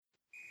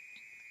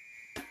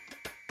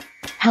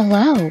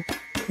Hello,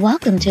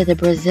 welcome to the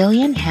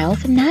Brazilian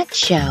Health Nut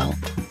Show.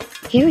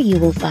 Here you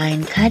will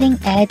find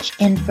cutting-edge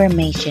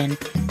information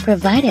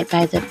provided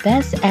by the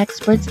best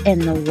experts in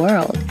the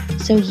world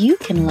so you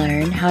can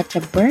learn how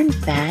to burn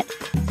fat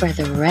for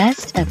the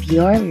rest of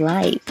your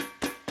life.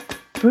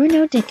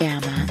 Bruno de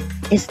Gama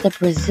is the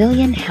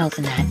Brazilian Health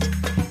Nut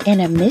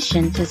in a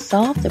mission to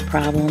solve the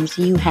problems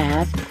you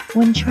have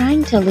when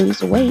trying to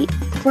lose weight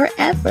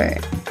forever.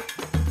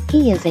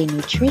 He is a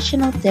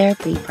nutritional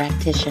therapy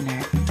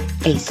practitioner,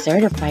 a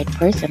certified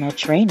personal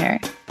trainer,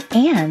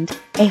 and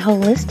a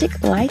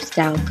holistic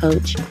lifestyle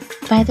coach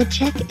by the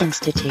CHEK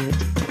Institute.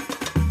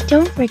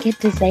 Don't forget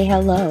to say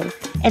hello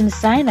and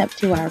sign up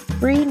to our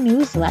free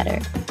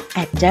newsletter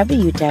at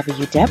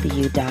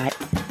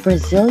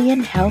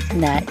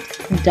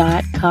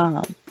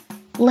www.brazilianhealthnut.com.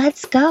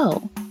 Let's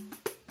go!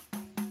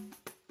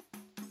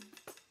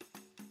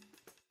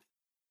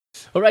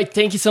 All right,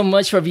 thank you so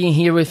much for being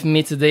here with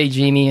me today,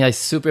 Jimmy. I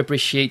super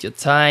appreciate your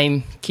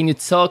time. Can you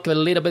talk a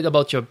little bit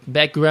about your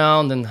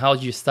background and how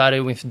you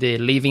started with the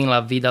Living La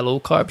Vida Low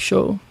Carb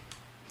show?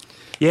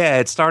 Yeah,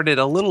 it started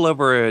a little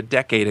over a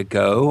decade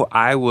ago.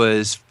 I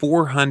was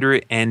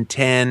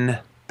 410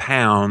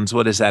 pounds.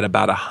 What is that,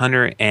 about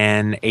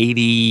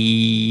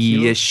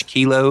 180-ish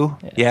kilo?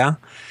 Yeah.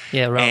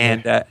 Yeah,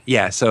 around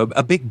there. So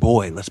a big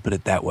boy, let's put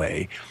it that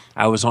way.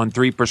 I was on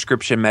 3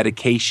 prescription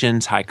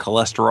medications, high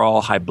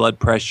cholesterol, high blood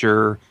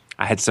pressure.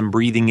 I had some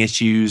breathing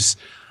issues.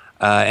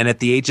 And at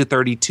the age of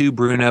 32,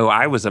 Bruno,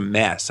 I was a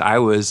mess. I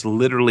was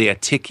literally a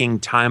ticking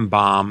time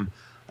bomb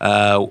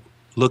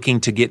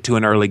looking to get to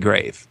an early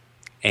grave.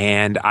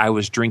 And I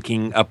was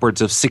drinking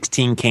upwards of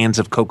 16 cans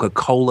of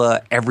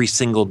Coca-Cola every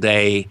single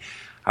day.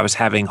 I was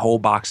having whole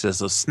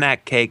boxes of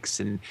snack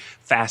cakes and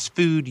fast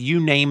food, you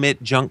name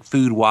it, junk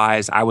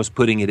food-wise, I was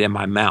putting it in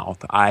my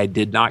mouth. I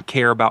did not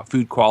care about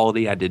food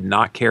quality. I did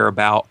not care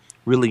about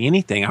really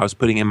anything I was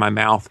putting in my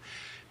mouth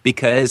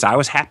because I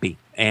was happy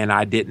and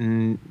I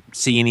didn't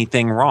see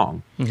anything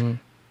wrong. Mm-hmm.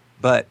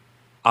 But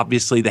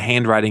obviously the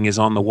handwriting is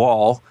on the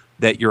wall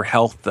that your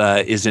health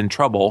is in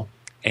trouble,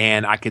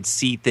 and I could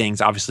see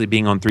things, obviously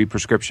being on 3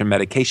 prescription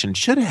medications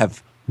should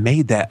have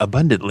made that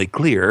abundantly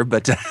clear,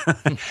 but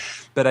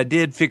but I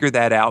did figure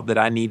that out, that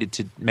I needed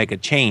to make a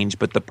change.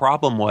 But the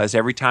problem was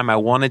every time I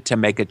wanted to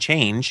make a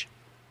change,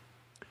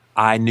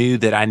 I knew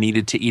that I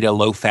needed to eat a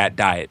low-fat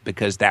diet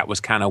because that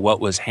was kind of what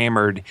was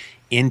hammered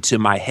into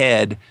my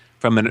head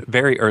from a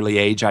very early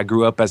age. I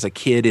grew up as a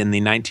kid in the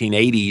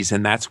 1980s,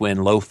 and that's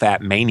when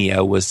low-fat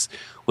mania was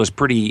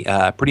pretty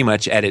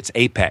much at its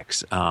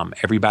apex.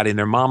 Everybody and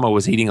their mama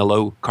was eating a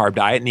low-carb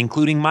diet, and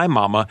including my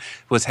mama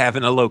was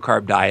having a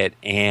low-carb diet.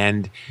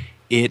 And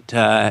it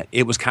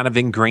was kind of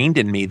ingrained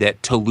in me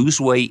that to lose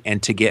weight and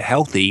to get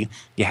healthy,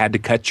 you had to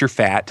cut your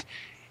fat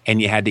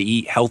and you had to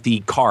eat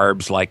healthy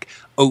carbs like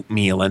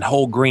oatmeal and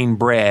whole grain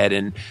bread.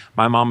 And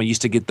my mama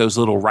used to get those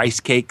little rice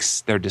cakes.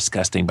 They're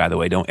disgusting, by the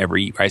way. Don't ever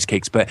eat rice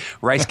cakes, but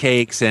rice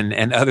cakes and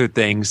other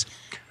things.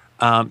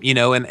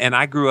 And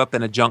I grew up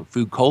in a junk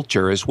food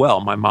culture as well.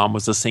 My mom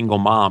was a single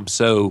mom.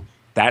 So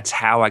that's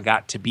how I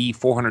got to be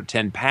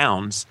 410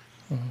 pounds.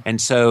 Mm-hmm.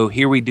 And so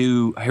here we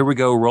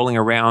go rolling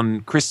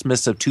around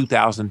Christmas of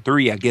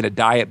 2003. I get a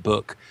diet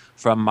book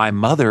from my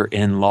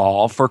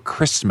mother-in-law for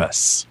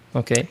Christmas.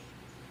 Okay.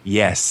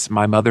 Yes,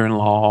 my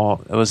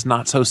mother-in-law was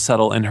not so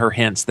subtle in her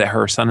hints that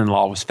her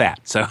son-in-law was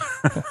fat. So,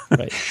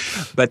 right.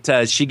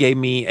 But she gave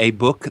me a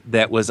book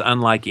that was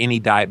unlike any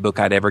diet book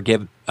I'd ever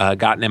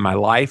gotten in my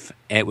life.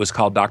 It was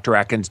called Dr.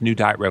 Atkins' New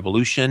Diet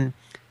Revolution.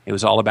 It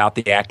was all about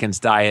the Atkins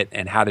diet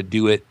and how to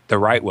do it the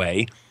right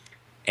way.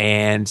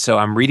 And so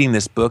I'm reading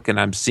this book and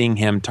I'm seeing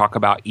him talk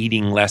about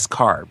eating less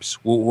carbs.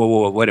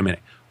 Whoa, wait a minute.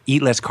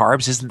 Eat less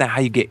carbs? Isn't that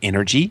how you get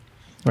energy?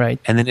 Right.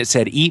 And then it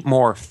said eat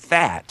more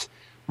fat.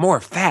 More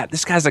fat.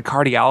 This guy's a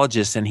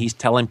cardiologist, and he's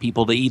telling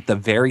people to eat the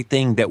very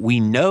thing that we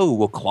know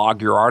will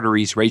clog your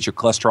arteries, raise your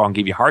cholesterol, and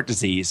give you heart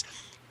disease.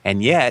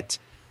 And yet,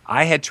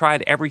 I had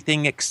tried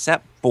everything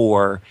except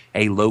for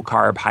a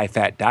low-carb,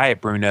 high-fat diet,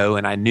 Bruno,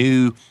 and I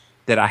knew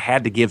that I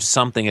had to give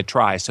something a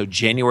try. So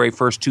January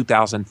 1st,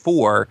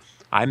 2004,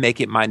 I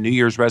make it my New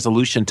Year's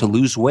resolution to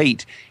lose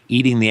weight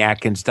eating the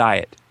Atkins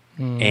diet.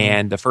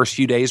 And the first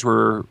few days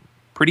were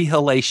pretty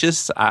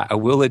hellacious, I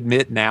will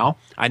admit now.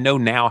 I know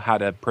now how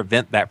to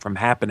prevent that from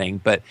happening.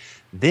 But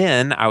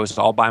then I was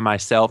all by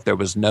myself. There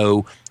was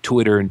no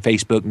Twitter and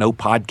Facebook, no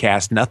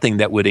podcast, nothing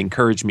that would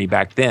encourage me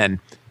back then.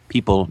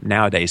 People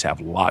nowadays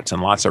have lots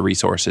and lots of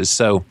resources.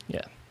 So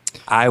yeah,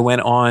 I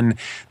went on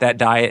that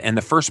diet. And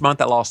the first month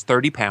I lost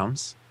 30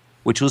 pounds,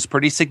 which was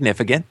pretty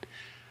significant.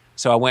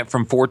 So I went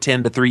from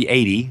 410 to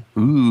 380.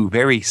 Ooh,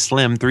 very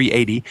slim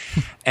 380.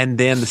 And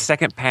then the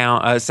second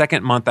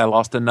month, I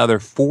lost another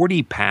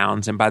 40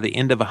 pounds. And by the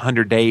end of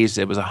 100 days,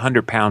 it was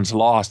 100 pounds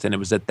lost. And it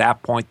was at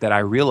that point that I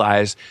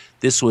realized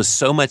this was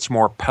so much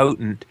more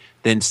potent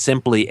than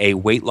simply a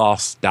weight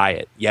loss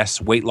diet.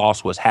 Yes, weight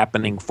loss was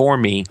happening for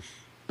me.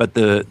 But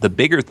the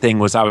bigger thing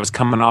was I was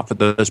coming off of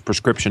those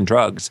prescription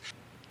drugs.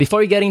 Before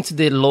we get into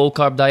the low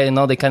carb diet and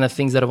all the kind of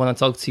things that I want to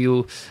talk to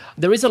you,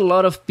 there is a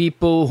lot of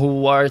people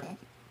who are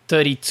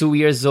 32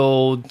 years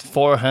old,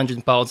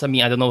 400 pounds. I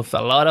mean, I don't know if a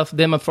lot of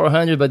them are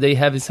 400, but they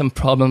have some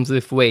problems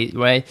with weight,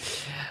 right?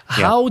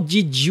 Yeah. How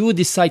did you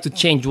decide to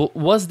change?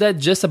 Was that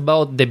just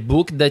about the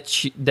book that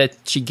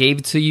she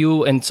gave to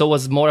you, and so it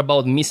was more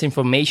about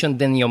misinformation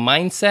than your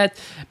mindset?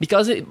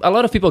 Because a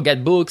lot of people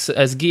get books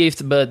as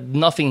gifts, but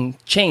nothing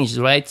changed,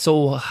 right?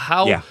 So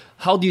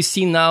how do you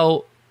see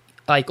now,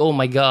 like, oh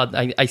my God,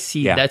 I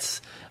see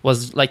that's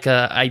was like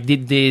I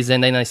did this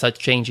and then I started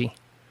changing?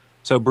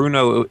 So,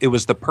 Bruno, it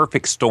was the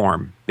perfect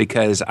storm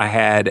because I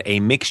had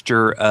a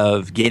mixture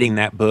of getting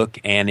that book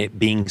and it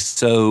being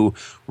so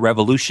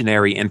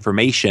revolutionary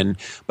information,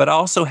 but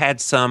also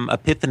had some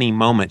epiphany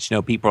moments. You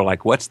know, people are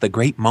like, what's the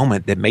great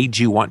moment that made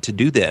you want to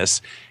do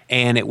this?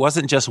 And it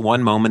wasn't just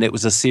one moment. It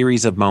was a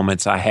series of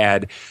moments I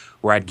had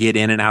where I'd get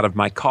in and out of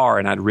my car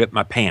and I'd rip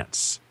my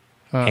pants.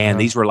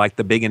 And these were like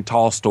the Big and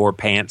Tall store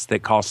pants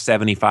that cost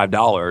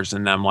 $75.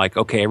 And I'm like,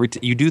 okay,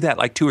 you do that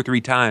like 2 or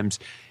 3 times,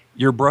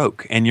 you're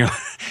broke and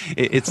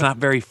it's not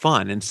very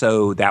fun. And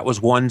so that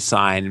was one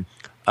sign.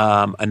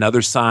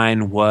 Another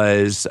sign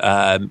was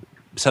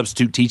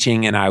substitute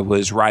teaching, and I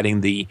was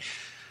writing the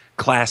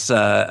class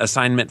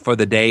assignment for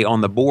the day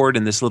on the board,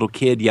 and this little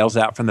kid yells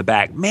out from the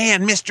back,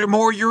 "Man, Mr.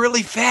 Moore, you're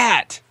really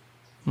fat."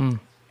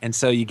 And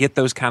so you get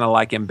those kind of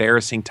like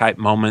embarrassing type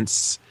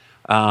moments.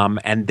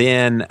 And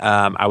then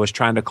I was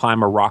trying to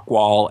climb a rock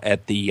wall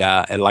at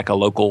at like a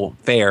local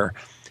fair.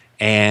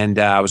 And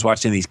I was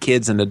watching these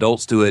kids and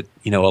adults do it,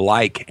 you know,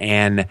 alike.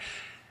 And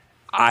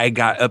I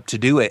got up to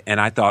do it,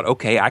 and I thought,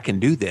 okay, I can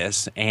do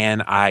this.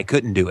 And I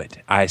couldn't do it.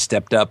 I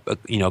stepped up,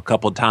 a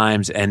couple of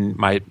times, and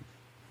my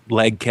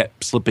leg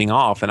kept slipping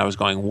off. And I was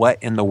going,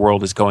 what in the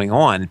world is going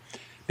on?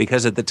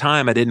 Because at the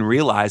time, I didn't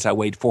realize I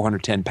weighed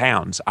 410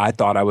 pounds. I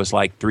thought I was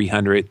like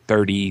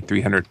 330,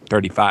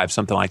 335,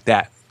 something like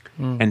that.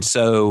 And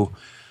so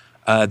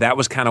that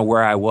was kind of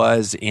where I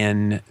was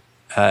in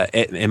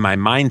my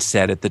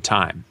mindset at the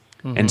time.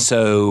 And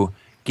so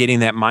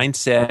getting that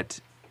mindset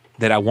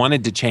that I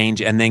wanted to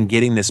change and then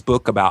getting this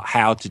book about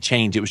how to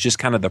change, it was just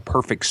kind of the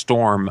perfect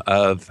storm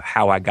of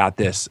how I got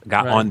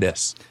on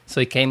this. So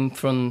it came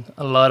from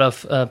a lot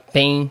of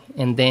pain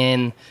and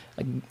then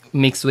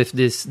mixed with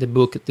the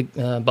book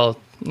about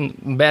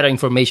better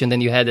information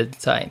than you had at the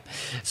time.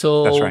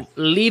 So that's right.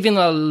 Living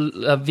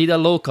a vida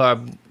low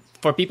carb,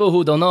 for people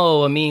who don't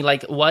know, I mean,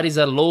 like, what is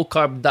a low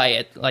carb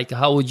diet? Like,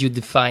 how would you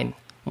define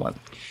one?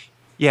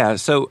 Yeah,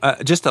 so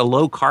just a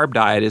low-carb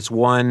diet is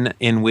one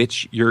in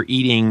which you're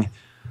eating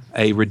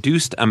a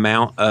reduced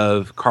amount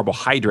of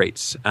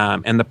carbohydrates.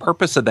 And the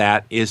purpose of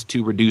that is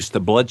to reduce the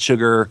blood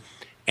sugar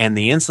and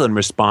the insulin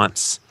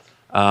response.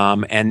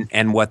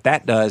 And what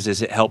that does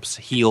is it helps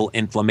heal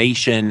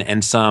inflammation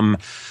and some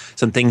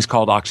things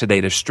called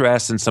oxidative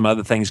stress and some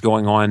other things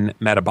going on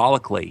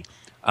metabolically.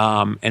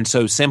 And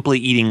so simply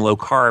eating low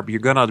carb,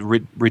 you're going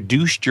to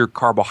reduce your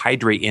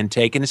carbohydrate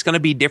intake, and it's going to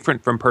be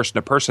different from person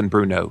to person,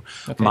 Bruno.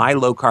 Okay. My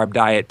low carb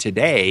diet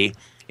today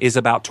is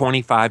about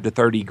 25 to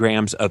 30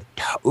 grams of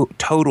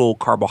total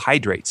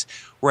carbohydrates,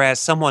 whereas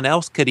someone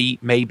else could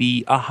eat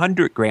maybe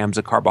 100 grams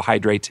of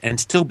carbohydrates and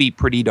still be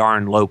pretty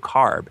darn low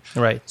carb.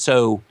 Right.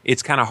 So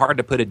it's kind of hard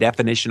to put a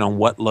definition on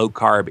what low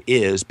carb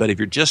is, but if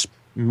you're just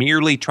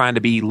merely trying to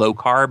be low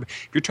carb,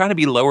 if you're trying to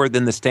be lower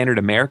than the standard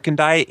American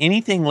diet,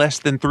 anything less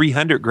than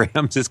 300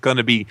 grams is going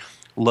to be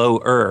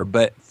lower.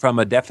 But from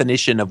a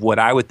definition of what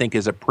I would think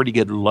is a pretty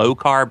good low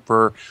carb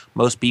for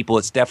most people,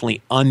 it's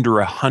definitely under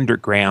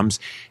 100 grams.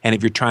 And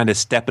if you're trying to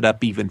step it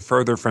up even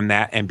further from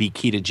that and be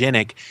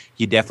ketogenic,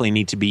 you definitely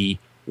need to be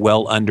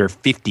well under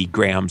 50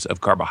 grams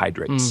of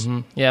carbohydrates.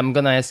 Yeah, I'm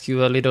going to ask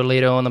you a little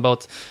later on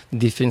about the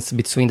difference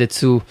between the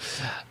two.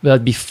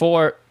 But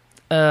before,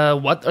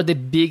 what are the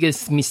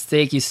biggest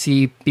mistakes you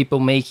see people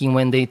making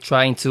when they're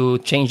trying to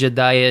change the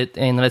diet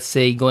and, let's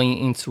say, going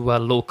into a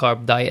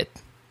low-carb diet,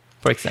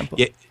 for example?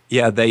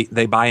 Yeah,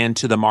 they buy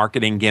into the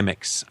marketing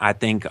gimmicks. I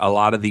think a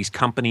lot of these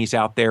companies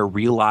out there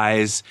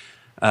realize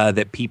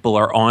that people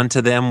are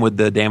onto them with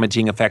the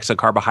damaging effects of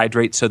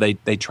carbohydrates, so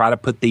they try to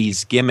put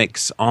these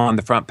gimmicks on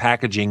the front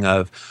packaging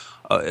of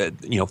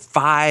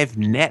 5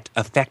 net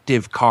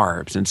effective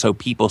carbs. And so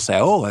people say,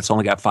 oh, that's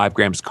only got 5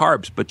 grams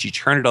carbs. But you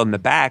turn it on the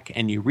back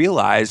and you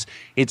realize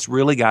it's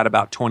really got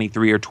about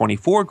 23 or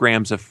 24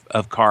 grams of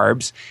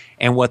carbs.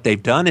 And what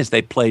they've done is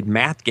they played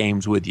math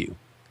games with you.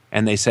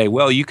 And they say,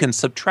 well, you can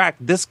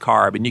subtract this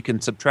carb and you can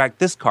subtract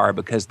this carb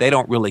because they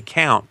don't really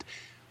count.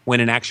 When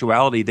in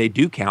actuality, they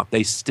do count.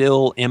 They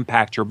still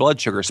impact your blood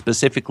sugar.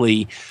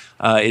 Specifically,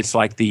 it's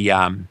like the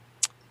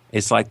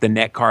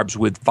net carbs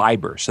with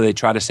fiber. So they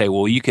try to say,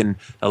 well, you can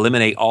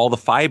eliminate all the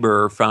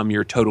fiber from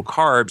your total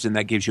carbs, and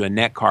that gives you a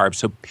net carb.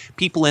 So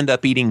people end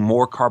up eating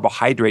more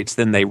carbohydrates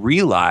than they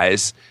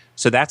realize.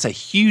 So that's a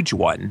huge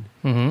one.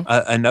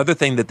 Another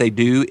thing that they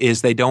do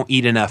is they don't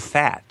eat enough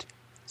fat.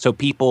 So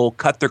people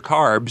cut their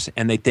carbs,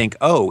 and they think,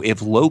 oh,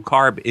 if low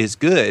carb is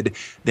good,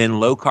 then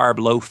low carb,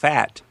 low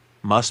fat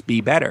must be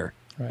better.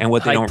 Right. And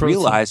what they don't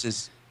realize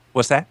is,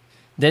 what's that?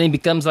 then it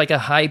becomes like a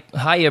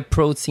higher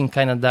protein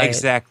kind of diet.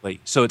 Exactly.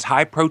 So it's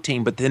high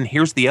protein, but then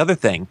here's the other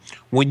thing.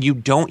 When you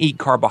don't eat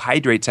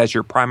carbohydrates as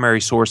your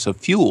primary source of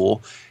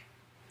fuel,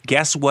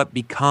 guess what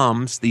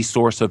becomes the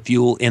source of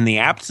fuel in the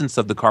absence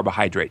of the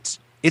carbohydrates?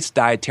 It's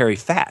dietary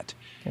fat.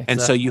 Exactly.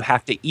 And so you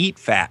have to eat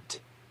fat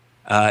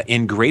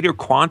in greater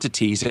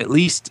quantities, at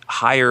least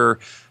higher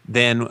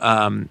than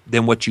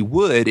what you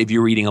would if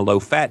you're eating a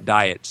low-fat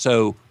diet.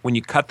 So when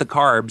you cut the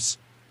carbs,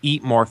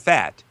 eat more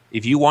fat.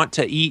 If you want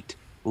to eat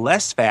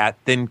less fat,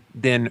 then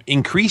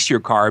increase your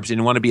carbs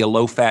and want to be a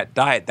low-fat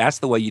diet. That's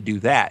the way you do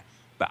that.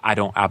 But I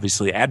don't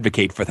obviously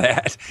advocate for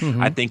that.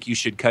 Mm-hmm. I think you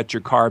should cut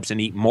your carbs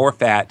and eat more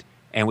fat,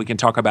 and we can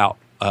talk about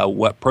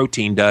what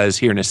protein does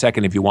here in a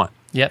second if you want.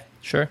 Yep,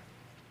 sure.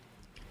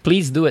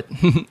 Please do it.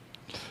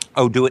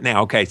 Oh, do it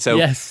now. Okay. So,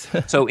 yes.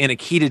 So in a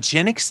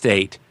ketogenic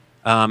state,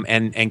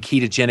 and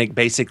ketogenic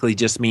basically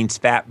just means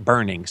fat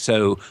burning.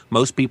 So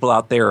most people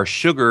out there are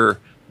sugar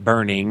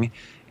burning,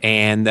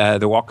 and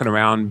they're walking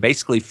around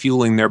basically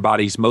fueling their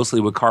bodies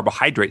mostly with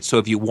carbohydrates. So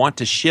if you want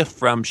to shift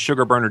from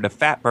sugar burner to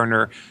fat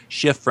burner,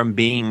 shift from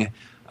being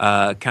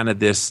kind of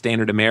this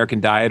standard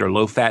American diet or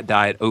low-fat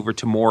diet over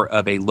to more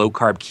of a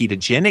low-carb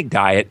ketogenic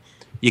diet,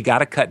 you got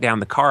to cut down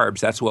the carbs.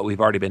 That's what we've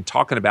already been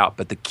talking about.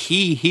 But the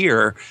key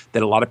here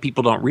that a lot of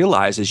people don't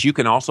realize is you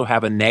can also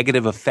have a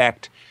negative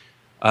effect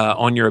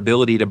on your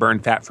ability to burn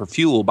fat for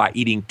fuel by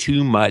eating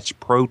too much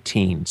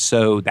protein.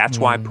 So that's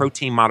why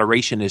protein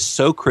moderation is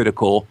so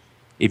critical.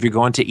 If you're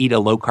going to eat a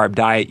low-carb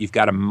diet, you've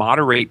got to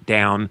moderate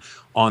down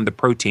on the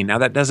protein. Now,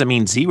 that doesn't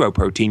mean zero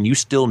protein. You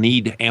still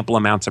need ample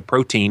amounts of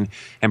protein.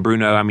 And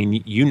Bruno, I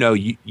mean,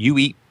 you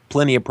eat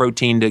plenty of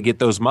protein to get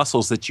those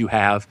muscles that you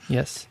have.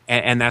 Yes.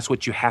 And that's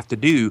what you have to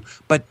do.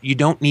 But you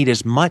don't need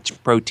as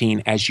much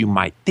protein as you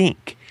might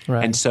think.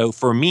 Right. And so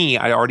for me,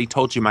 I already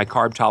told you my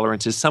carb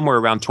tolerance is somewhere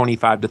around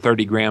 25 to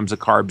 30 grams of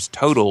carbs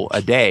total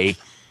a day.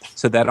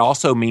 So that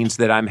also means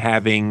that I'm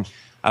having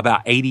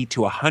about 80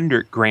 to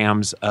 100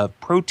 grams of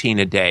protein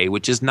a day,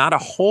 which is not a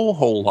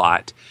whole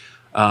lot.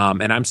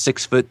 And I'm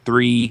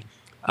 6'3".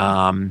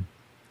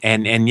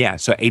 And yeah,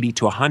 so 80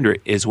 to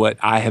 100 is what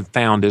I have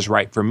found is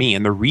right for me.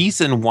 And the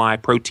reason why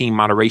protein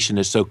moderation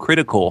is so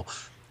critical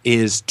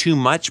is too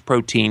much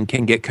protein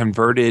can get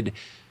converted,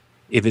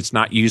 if it's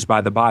not used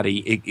by the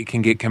body, it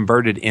can get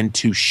converted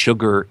into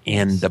sugar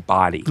in the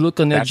body.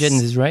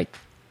 Gluconeogenesis, right?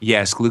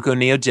 Yes,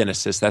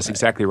 gluconeogenesis. That's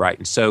exactly right.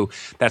 And so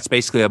that's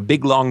basically a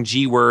big, long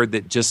G word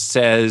that just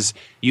says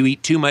you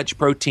eat too much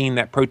protein,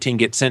 that protein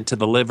gets sent to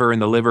the liver,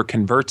 and the liver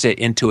converts it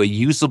into a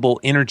usable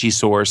energy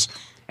source.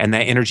 And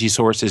that energy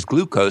source is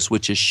glucose,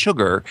 which is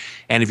sugar.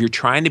 And if you're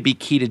trying to be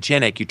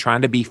ketogenic, you're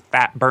trying to be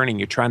fat burning,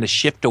 you're trying to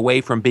shift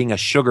away from being a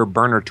sugar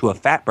burner to a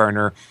fat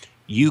burner,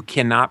 you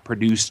cannot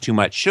produce too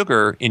much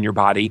sugar in your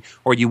body,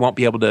 or you won't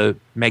be able to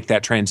make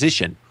that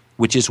transition,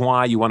 which is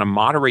why you want to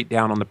moderate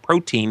down on the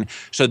protein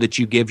so that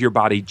you give your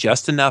body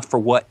just enough for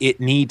what it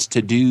needs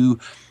to do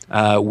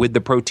with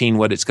the protein,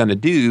 what it's going to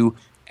do.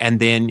 And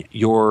then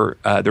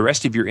the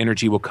rest of your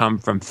energy will come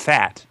from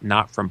fat,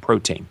 not from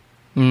protein.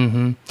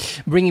 Mm-hmm.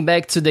 Bringing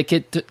back to the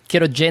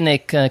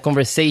ketogenic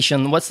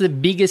conversation, what's the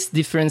biggest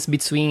difference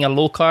between a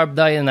low-carb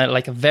diet and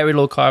like a very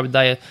low-carb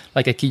diet,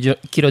 like a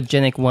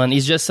ketogenic one?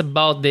 Is just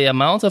about the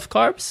amount of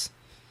carbs?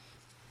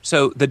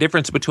 So the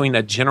difference between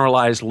a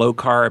generalized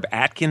low-carb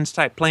Atkins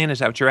type plan, is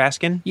that what you're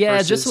asking? Yeah,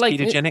 just like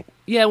ketogenic?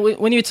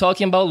 When you're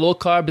talking about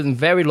low-carb and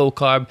very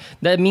low-carb,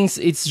 that means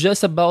it's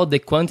just about the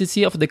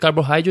quantity of the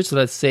carbohydrates,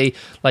 let's say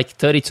like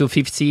 30 to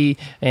 50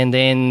 and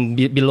then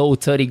below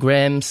 30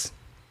 grams.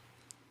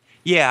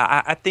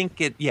 Yeah, I think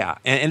and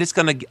it's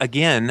going to,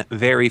 again,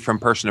 vary from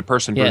person to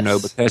person, Bruno,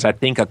 yes, because I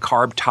think a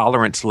carb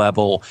tolerance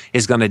level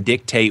is going to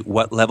dictate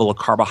what level of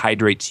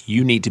carbohydrates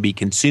you need to be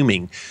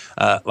consuming.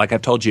 Like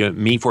I've told you,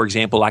 me, for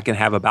example, I can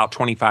have about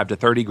 25 to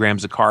 30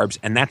 grams of carbs,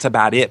 and that's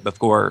about it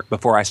before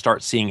I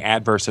start seeing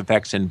adverse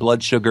effects in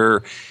blood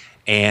sugar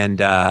and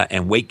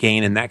weight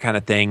gain and that kind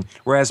of thing.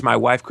 Whereas my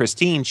wife,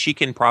 Christine, she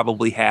can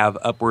probably have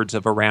upwards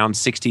of around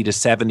 60 to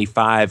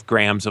 75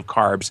 grams of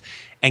carbs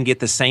and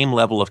get the same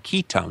level of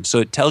ketones. So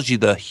it tells you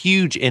the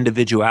huge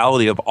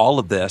individuality of all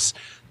of this,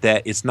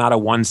 that it's not a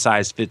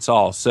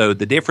one-size-fits-all. So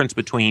the difference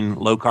between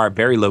low-carb,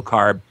 very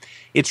low-carb,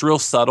 it's real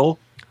subtle.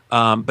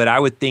 But I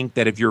would think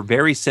that if you're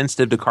very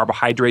sensitive to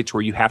carbohydrates,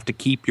 where you have to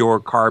keep your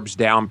carbs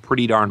down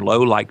pretty darn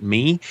low like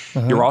me,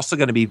 you're also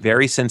going to be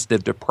very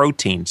sensitive to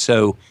protein.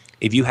 So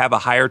if you have a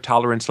higher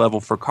tolerance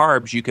level for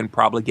carbs, you can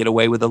probably get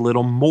away with a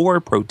little more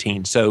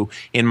protein. So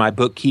in my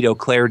book, Keto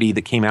Clarity,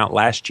 that came out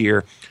last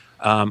year,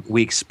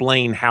 we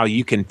explain how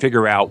you can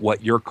figure out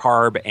what your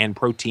carb and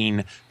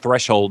protein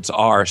thresholds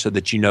are so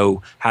that you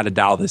know how to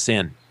dial this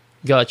in.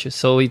 Gotcha.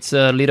 So it's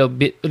a little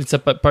bit, it's a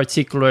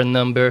particular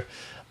number,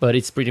 but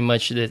it's pretty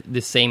much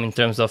the same in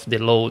terms of the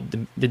low.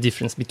 The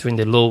difference between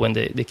the low and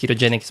the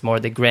ketogenic is more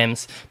the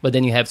grams, but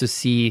then you have to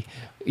see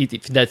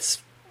if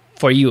that's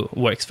for you,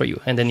 works for you,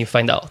 and then you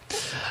find out.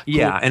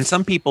 Yeah, and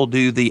some people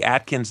do the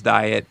Atkins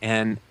diet,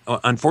 and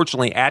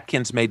unfortunately,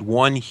 Atkins made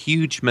one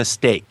huge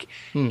mistake,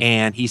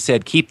 and he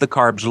said keep the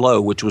carbs low,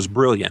 which was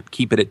brilliant.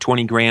 Keep it at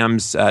 20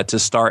 grams to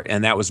start,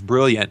 and that was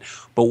brilliant.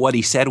 But what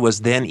he said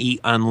was then eat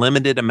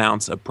unlimited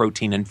amounts of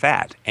protein and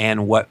fat.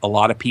 And what a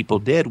lot of people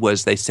did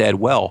was they said,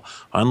 well,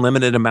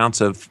 unlimited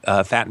amounts of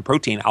fat and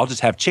protein, I'll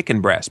just have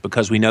chicken breast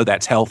because we know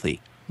that's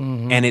healthy.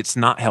 And it's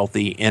not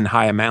healthy in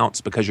high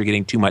amounts because you're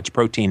getting too much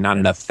protein, not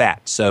enough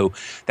fat. So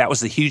that was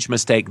the huge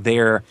mistake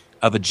there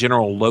of a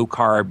general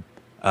low-carb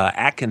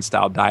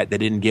Atkins-style diet that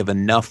didn't give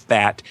enough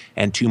fat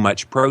and too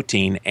much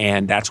protein,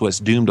 and that's what's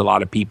doomed a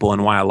lot of people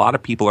and why a lot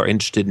of people are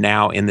interested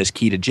now in this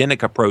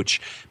ketogenic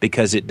approach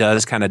because it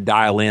does kind of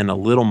dial in a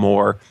little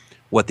more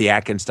what the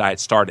Atkins diet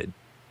started.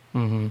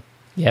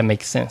 Yeah,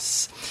 makes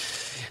sense.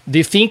 Do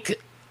you think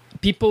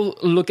people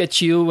look at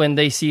you when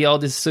they see all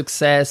this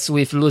success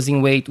with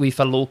losing weight with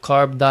a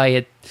low-carb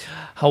diet?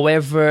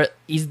 However,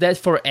 is that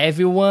for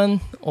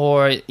everyone,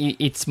 or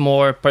it's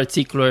more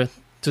particular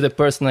to the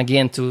person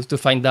again to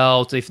find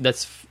out if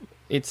that's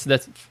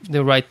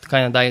the right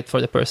kind of diet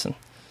for the person?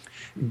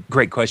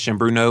 Great question,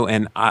 Bruno.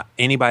 And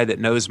anybody that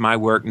knows my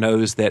work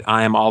knows that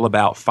I am all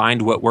about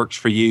find what works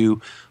for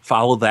you,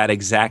 follow that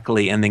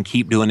exactly, and then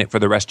keep doing it for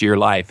the rest of your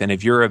life. And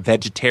if you're a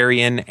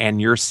vegetarian and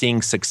you're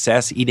seeing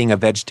success eating a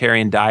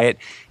vegetarian diet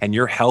and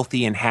you're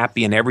healthy and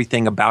happy and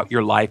everything about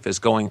your life is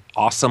going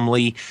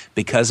awesomely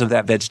because of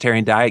that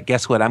vegetarian diet,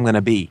 guess what I'm going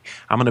to be?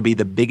 I'm going to be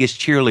the biggest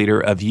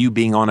cheerleader of you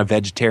being on a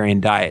vegetarian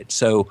diet.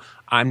 So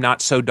I'm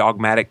not so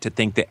dogmatic to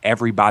think that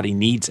everybody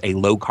needs a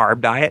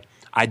low-carb diet.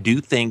 I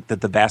do think that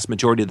the vast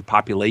majority of the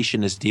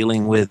population is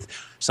dealing with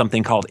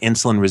something called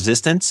insulin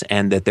resistance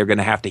and that they're going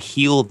to have to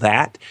heal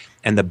that.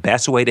 And the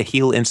best way to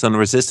heal insulin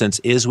resistance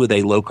is with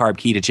a low-carb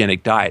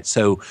ketogenic diet.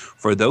 So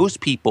for those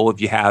people, if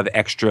you have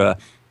extra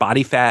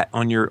body fat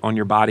on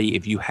your body,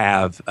 if you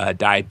have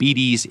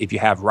diabetes, if you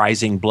have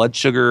rising blood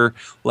sugar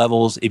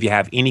levels, if you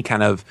have any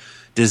kind of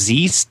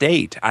disease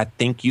state, I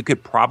think you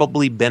could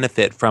probably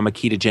benefit from a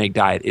ketogenic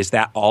diet. Is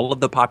that all of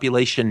the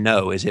population?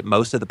 No. Is it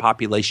most of the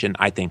population?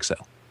 I think so.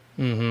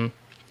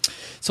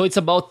 So it's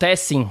about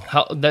testing.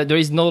 There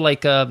is no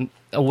like a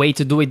way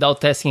to do it without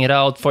testing it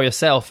out for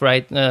yourself,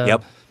 right?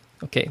 Yep.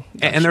 Okay.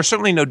 Gotcha. And there's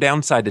certainly no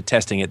downside to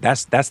testing it.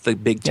 That's the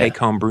big take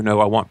home, Bruno,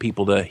 I want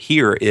people to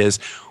hear is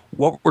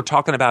what we're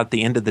talking about at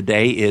the end of the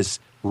day is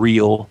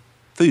real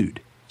food.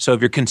 So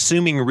if you're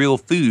consuming real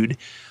food,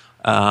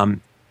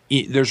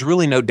 there's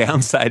really no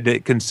downside to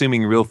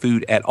consuming real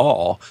food at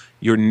all.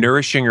 You're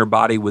nourishing your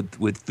body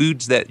with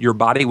foods that your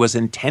body was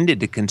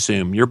intended to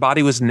consume. Your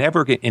body was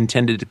never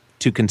intended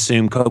to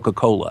consume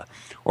Coca-Cola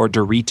or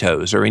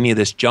Doritos or any of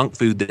this junk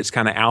food that's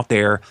kind of out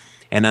there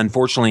and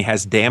unfortunately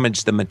has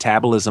damaged the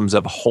metabolisms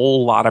of a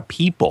whole lot of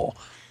people.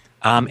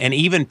 And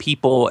even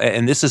people,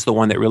 and this is the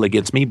one that really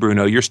gets me,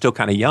 Bruno, you're still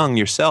kind of young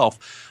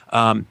yourself.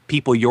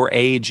 People your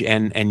age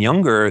and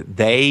younger,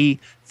 they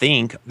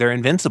think they're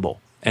invincible.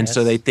 And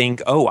so they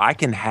think, oh, I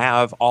can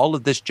have all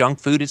of this junk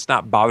food. It's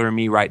not bothering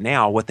me right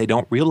now. What they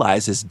don't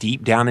realize is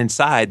deep down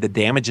inside, the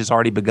damage has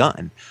already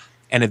begun.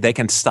 And if they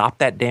can stop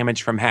that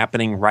damage from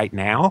happening right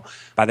now,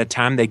 by the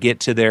time they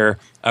get to their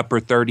upper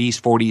 30s,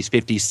 40s,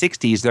 50s,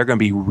 60s, they're going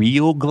to be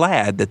real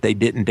glad that they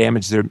didn't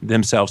damage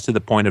themselves to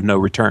the point of no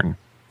return.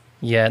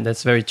 Yeah,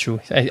 that's very true.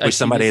 I wish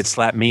somebody had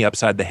slapped me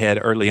upside the head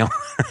early on.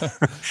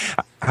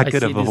 I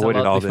could have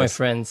avoided all this. My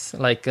friends,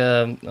 like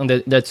on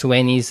their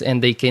 20s,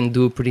 and they can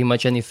do pretty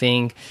much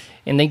anything,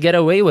 and they get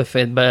away with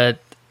it. But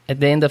at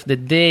the end of the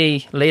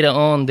day, later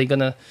on, they're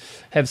gonna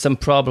have some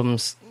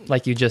problems,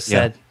 like you just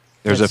said.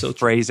 There's a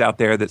phrase out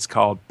there that's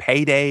called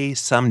 "payday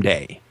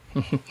someday."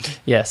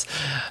 Yes.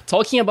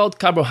 Talking about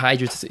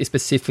carbohydrates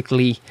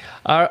specifically,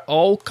 are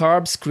all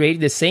carbs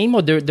created the same,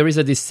 or there is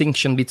a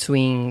distinction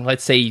between,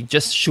 let's say,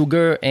 just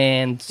sugar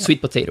and sweet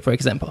potato, for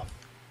example?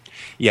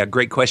 Yeah,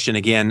 great question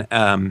again.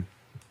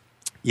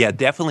 Yeah,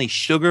 definitely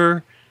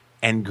sugar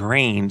and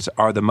grains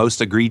are the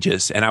most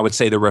egregious, and I would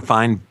say the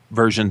refined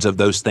versions of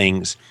those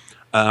things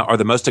are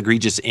the most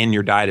egregious in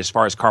your diet as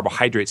far as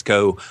carbohydrates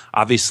go.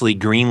 Obviously,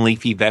 green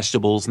leafy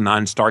vegetables,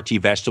 non-starchy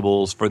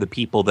vegetables for the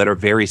people that are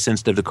very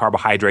sensitive to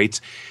carbohydrates.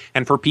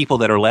 And for people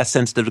that are less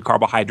sensitive to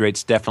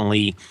carbohydrates,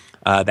 definitely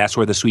that's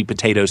where the sweet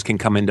potatoes can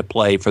come into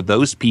play. For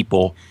those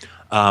people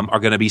are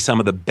going to be some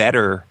of the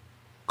better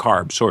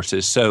carb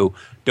sources. So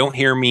don't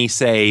hear me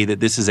say that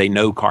this is a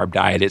no-carb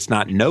diet. It's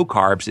not no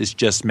carbs. It's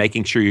just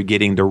making sure you're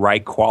getting the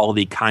right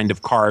quality kind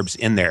of carbs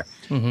in there.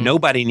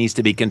 Nobody needs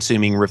to be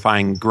consuming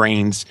refined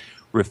grains,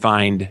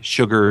 refined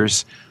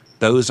sugars.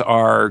 Those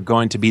are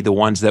going to be the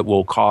ones that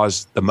will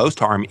cause the most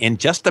harm in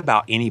just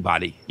about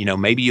anybody. You know,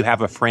 maybe you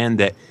have a friend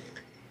that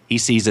he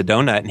sees a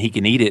donut and he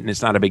can eat it and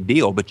it's not a big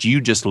deal, but you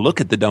just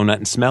look at the donut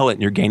and smell it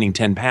and you're gaining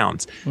 10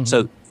 pounds.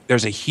 So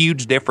there's a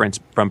huge difference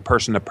from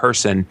person to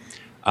person.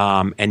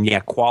 And yeah,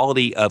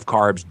 quality of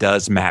carbs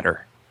does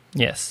matter.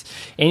 Yes.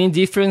 Any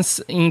difference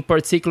in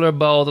particular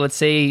about, let's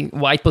say,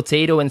 white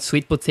potato and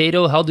sweet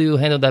potato? How do you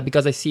handle that?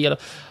 Because I see a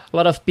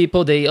lot of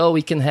people,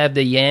 we can have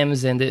the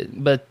yams,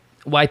 but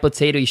white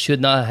potato you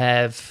should not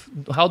have.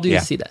 How do you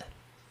see that?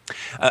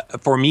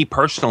 For me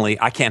personally,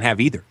 I can't have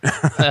either.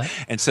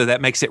 And so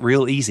that makes it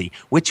real easy.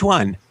 Which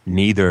one?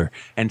 Neither.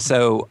 And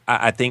so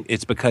I think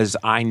it's because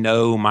I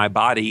know my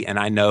body and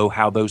I know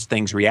how those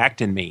things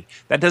react in me.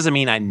 That doesn't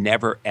mean I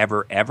never,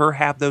 ever, ever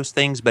have those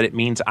things, but it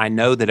means I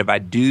know that if I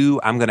do,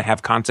 I'm going to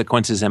have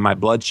consequences in my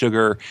blood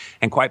sugar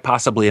and quite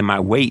possibly in my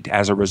weight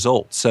as a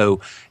result.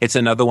 So it's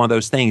another one of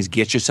those things.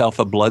 Get yourself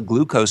a blood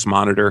glucose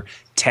monitor,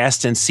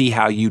 test and see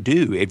how you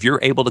do. If you're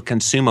able to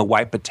consume a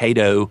white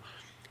potato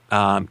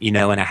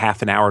and a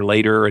half an hour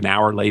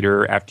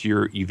later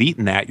after you've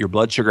eaten that, your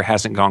blood sugar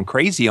hasn't gone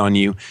crazy on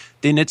you,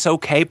 then it's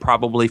okay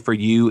probably for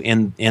you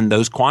in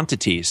those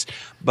quantities.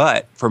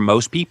 But for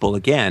most people,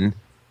 again,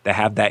 that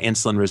have that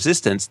insulin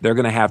resistance, they're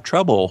going to have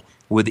trouble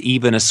with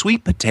even a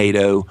sweet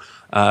potato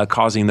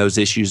causing those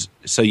issues.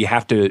 So you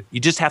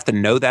just have to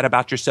know that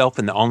about yourself,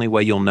 and the only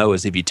way you'll know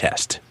is if you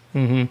test.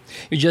 Mm-hmm.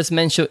 You just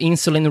mentioned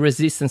insulin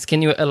resistance.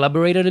 Can you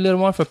elaborate a little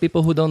more for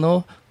people who don't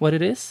know what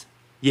it is?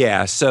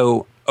 Yeah,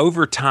 so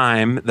over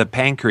time, the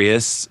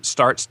pancreas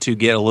starts to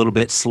get a little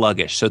bit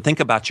sluggish. So think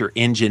about your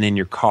engine in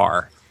your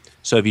car.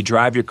 So if you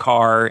drive your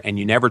car and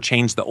you never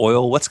change the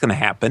oil, what's going to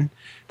happen?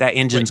 That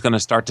engine's going to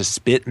start to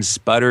spit and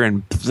sputter,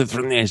 and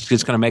it's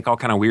just going to make all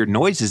kind of weird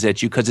noises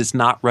at you because it's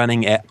not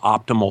running at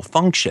optimal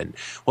function.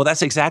 Well,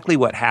 that's exactly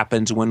what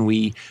happens when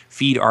we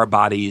feed our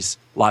bodies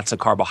lots of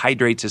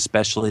carbohydrates,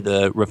 especially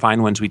the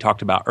refined ones we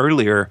talked about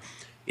earlier.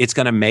 It's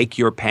going to make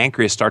your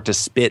pancreas start to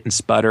spit and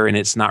sputter, and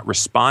it's not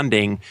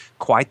responding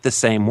quite the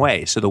same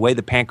way. So the way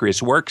the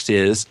pancreas works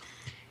is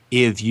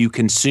if you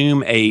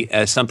consume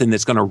something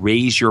that's going to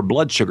raise your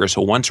blood sugar,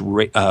 so once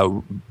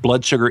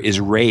blood sugar is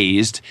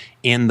raised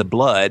in the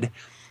blood,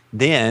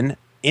 then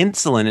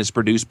insulin is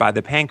produced by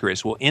the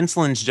pancreas. Well,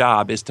 insulin's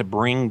job is to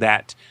bring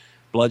that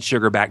blood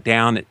sugar back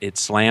down. It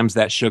slams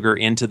that sugar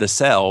into the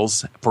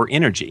cells for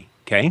energy,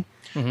 okay?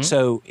 Mm-hmm.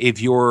 So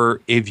if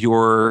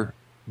you're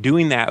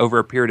doing that over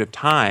a period of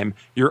time,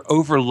 you're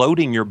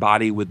overloading your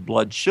body with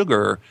blood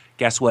sugar.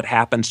 Guess what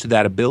happens to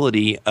that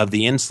ability of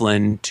the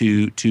insulin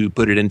to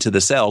put it into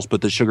the cells,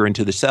 put the sugar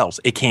into the cells?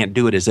 It can't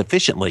do it as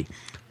efficiently.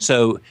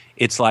 So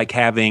it's like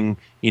having,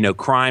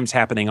 crimes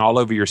happening all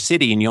over your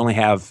city, and you only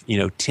have,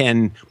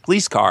 10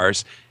 police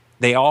cars.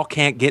 They all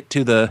can't get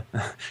to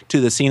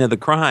the scene of the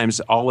crimes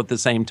all at the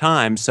same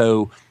time.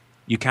 So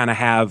you kind of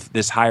have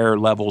this higher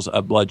levels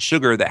of blood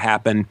sugar that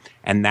happen,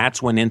 and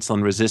that's when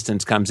insulin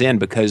resistance comes in,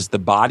 because the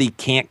body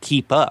can't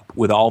keep up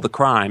with all the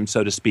crime,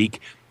 so to speak,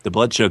 the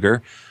blood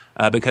sugar,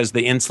 because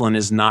the insulin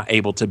is not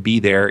able to be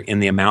there in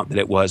the amount that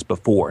it was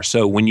before.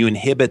 So when you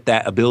inhibit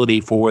that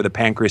ability for the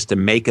pancreas to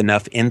make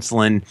enough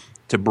insulin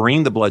to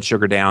bring the blood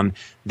sugar down,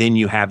 then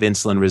you have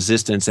insulin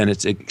resistance, and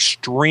it's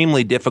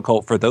extremely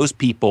difficult for those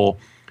people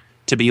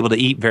to be able to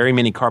eat very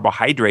many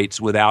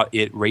carbohydrates without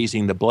it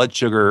raising the blood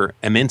sugar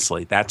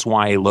immensely. That's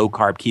why a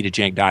low-carb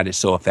ketogenic diet is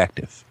so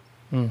effective.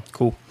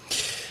 Cool.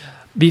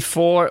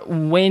 Before,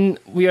 when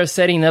we are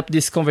setting up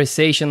this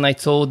conversation, I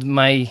told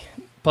my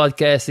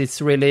podcast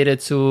it's related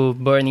to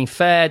burning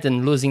fat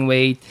and losing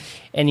weight,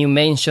 and you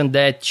mentioned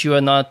that you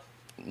are not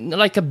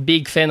like a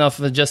big fan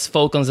of just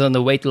focus on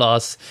the weight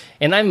loss,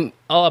 and I'm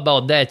all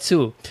about that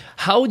too.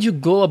 How would you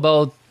go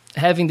about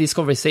having this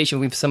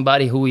conversation with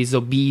somebody who is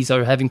obese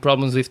or having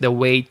problems with their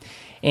weight,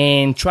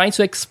 and trying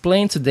to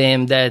explain to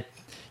them that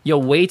your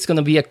weight's going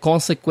to be a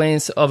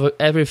consequence of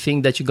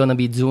everything that you're going to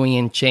be doing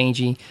and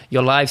changing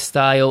your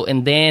lifestyle,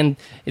 and then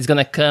it's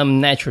going to come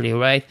naturally,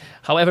 right?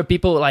 However,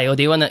 people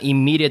they want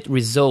immediate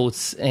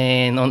results,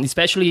 and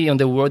especially on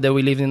the world that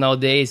we live in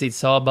nowadays,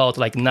 it's all about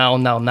now.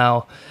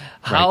 Right.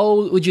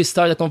 How would you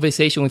start a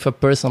conversation with a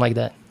person like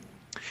that?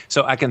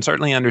 So I can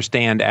certainly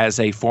understand, as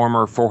a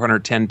former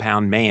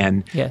 410-pound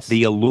man, yes,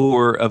 the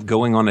allure of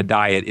going on a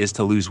diet is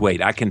to lose weight.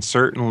 I can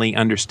certainly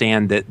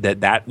understand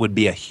that would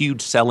be a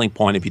huge selling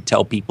point if you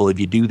tell people if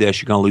you do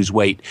this, you're going to lose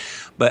weight.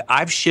 But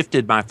I've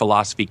shifted my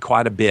philosophy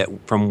quite a bit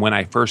from when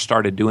I first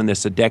started doing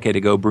this a decade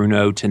ago,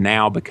 Bruno, to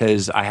now,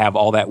 because I have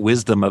all that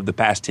wisdom of the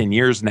past 10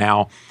 years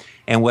now.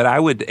 And what I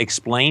would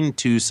explain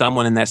to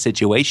someone in that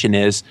situation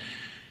is,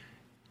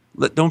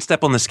 don't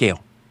step on the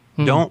scale.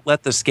 Don't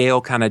let the scale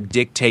kind of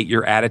dictate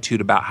your attitude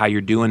about how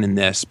you're doing in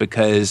this,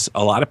 because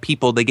a lot of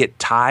people, they get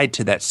tied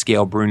to that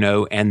scale,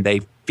 Bruno, and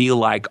they feel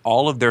like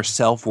all of their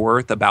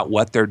self-worth about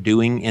what they're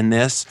doing in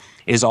this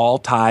is all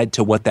tied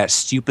to what that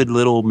stupid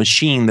little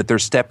machine that they're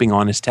stepping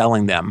on is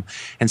telling them.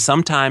 And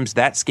sometimes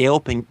that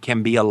scale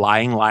can be a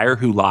lying liar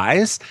who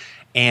lies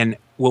and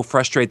will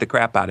frustrate the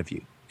crap out of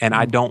you. And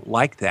I don't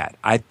like that.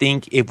 I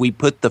think if we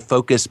put the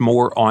focus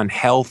more on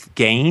health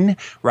gain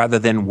rather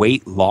than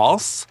weight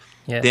loss,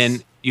 yes,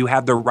 then you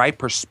have the right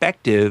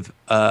perspective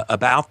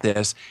about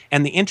this.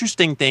 And the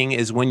interesting thing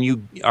is, when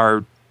you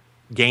are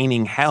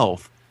gaining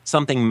health,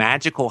 something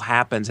magical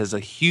happens as a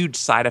huge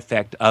side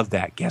effect of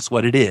that. Guess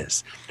what it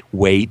is?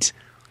 Weight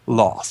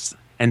loss.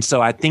 And so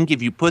I think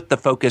if you put the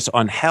focus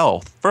on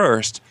health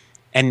first,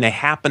 and they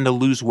happen to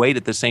lose weight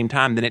at the same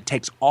time, then it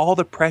takes all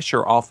the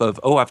pressure off of,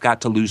 oh, I've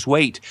got to lose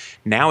weight.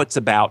 Now it's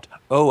about,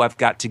 oh, I've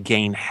got to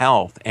gain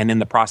health. And in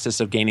the process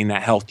of gaining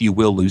that health, you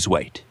will lose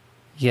weight.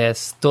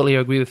 Yes, totally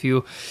agree with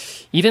you.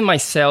 Even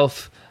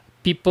myself,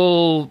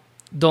 people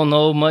don't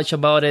know much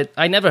about it.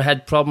 I never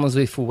had problems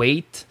with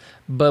weight,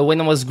 but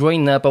when I was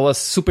growing up, I was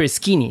super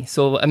skinny.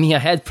 So, I mean, I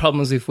had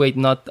problems with weight,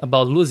 not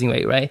about losing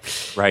weight, right?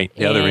 Right,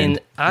 the other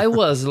end. I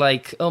was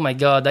like, oh my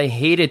God, I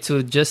hated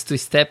to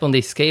step on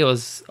the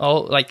scales,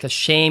 all like a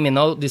shame and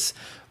all this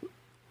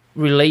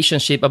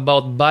relationship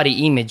about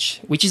body image,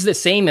 which is the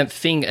same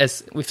thing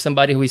as with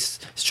somebody who is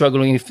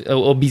struggling with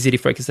obesity,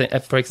 for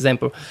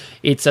example.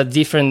 It's a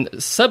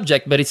different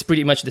subject, but it's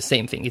pretty much the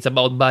same thing. It's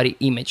about body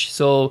image.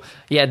 So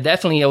yeah,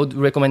 definitely I would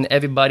recommend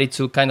everybody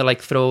to kind of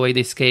like throw away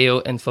the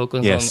scale and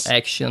focus on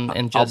action.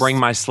 And I'll bring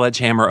my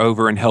sledgehammer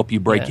over and help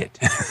you break it.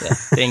 Yeah,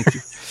 thank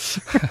you.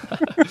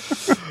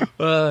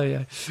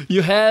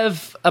 You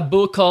have a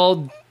book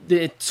called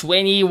The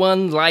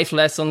 21 Life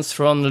Lessons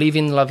from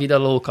Living La Vida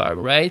Low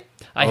Carb, right?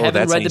 I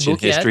haven't read the book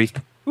history.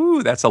 Yet.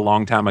 Ooh, that's a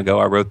long time ago.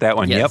 I wrote that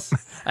one. Yes.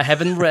 Yep. I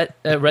haven't read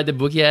the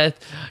book yet.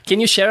 Can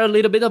you share a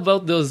little bit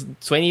about those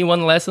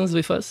 21 lessons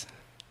with us?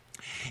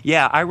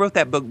 Yeah, I wrote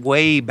that book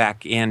way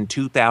back in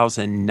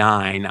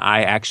 2009.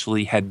 I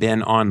actually had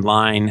been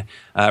online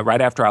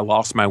right after I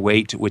lost my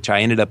weight, which I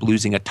ended up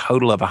losing a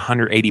total of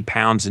 180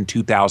 pounds in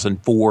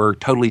 2004.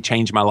 Totally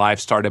changed my life.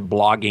 Started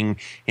blogging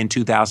in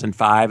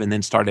 2005 and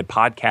then started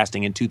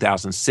podcasting in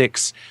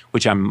 2006,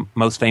 which I'm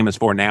most famous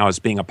for now as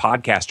being a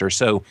podcaster.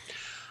 So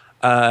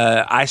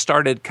I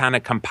started kind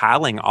of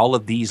compiling all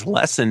of these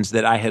lessons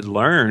that I had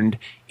learned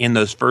in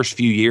those first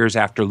few years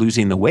after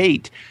losing the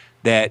weight.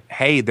 That,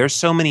 hey, there's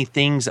so many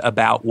things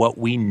about what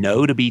we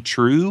know to be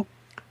true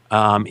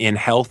in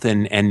health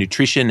and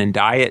nutrition and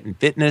diet and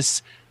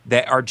fitness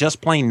that are just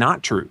plain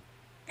not true.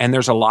 And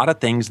there's a lot of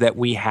things that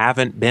we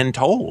haven't been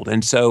told.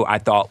 And so I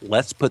thought,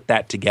 let's put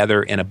that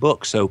together in a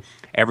book. So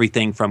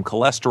everything from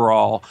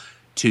cholesterol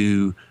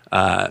to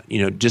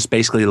just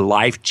basically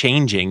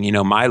life-changing.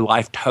 My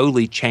life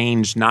totally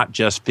changed, not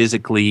just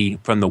physically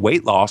from the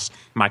weight loss.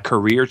 My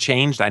career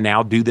changed. I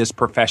now do this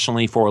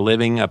professionally for a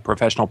living, a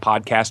professional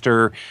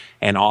podcaster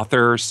and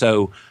author.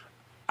 So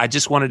I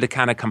just wanted to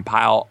kind of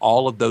compile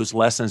all of those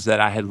lessons that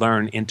I had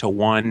learned into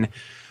one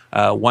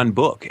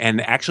book.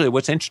 And actually,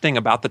 what's interesting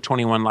about the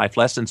 21 Life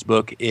Lessons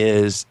book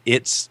is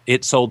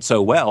it sold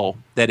so well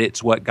that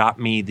it's what got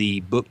me the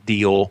book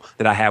deal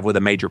that I have with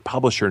a major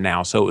publisher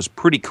now. So it was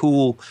pretty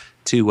cool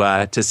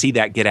to see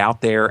that get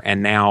out there,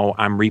 and now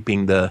I'm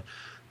reaping the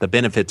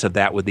benefits of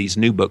that with these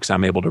new books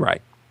I'm able to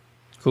write.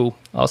 Cool.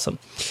 Awesome.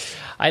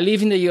 I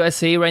live in the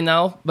USA right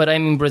now, but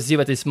I'm in Brazil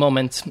at this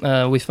moment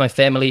with my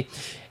family.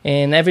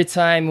 And every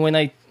time when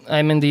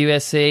I'm in the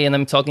USA and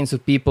I'm talking to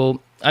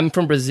people, I'm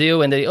from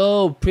Brazil, and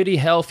pretty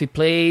healthy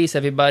place.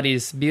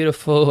 Everybody's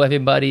beautiful.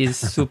 Everybody's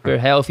super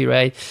healthy,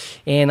 right?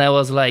 And I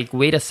was like,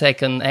 wait a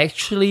second.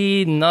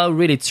 Actually, not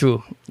really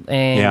true.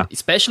 And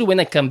especially when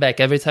I come back.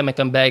 Every time I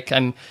come back,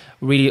 I'm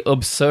really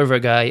observer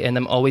guy, and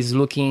I'm always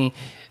looking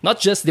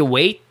not just the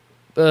weight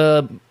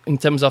in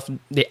terms of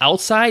the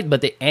outside,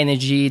 but the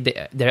energy,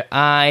 their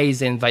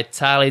eyes and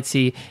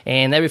vitality,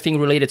 and everything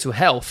related to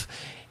health.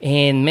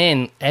 And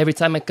man, every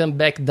time I come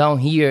back down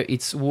here,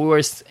 it's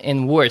worse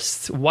and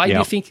worse. Why do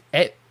you think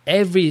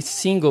every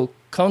single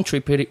country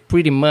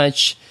pretty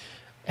much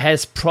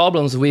has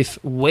problems with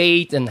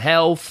weight and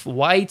health?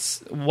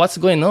 What's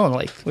going on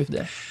with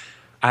that?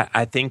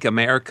 I think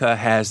America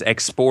has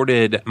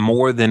exported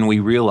more than we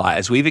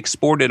realize. We've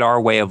exported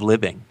our way of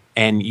living.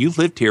 And you've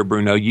lived here,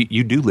 Bruno.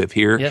 You do live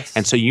here. Yes.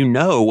 And so you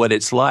know what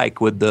it's like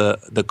with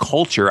the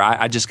culture.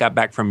 I just got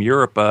back from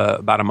Europe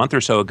about a month or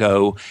so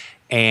ago.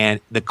 And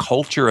the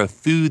culture of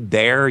food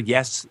there,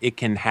 yes, it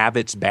can have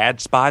its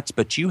bad spots,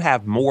 but you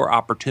have more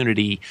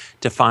opportunity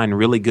to find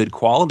really good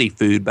quality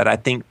food. But I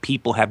think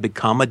people have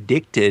become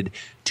addicted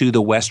to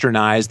the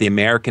westernized, the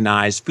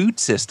Americanized food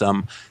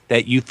system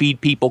that you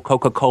feed people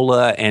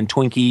Coca-Cola and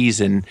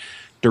Twinkies and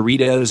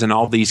Doritos and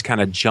all these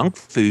kind of junk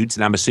foods.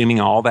 And I'm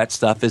assuming all that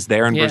stuff is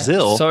there in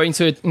Brazil. Sorry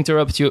to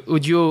interrupt you.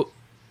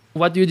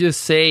 What would you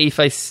say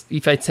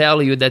if I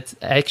tell you that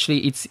actually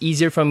it's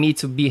easier for me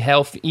to be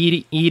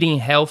eating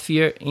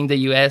healthier in the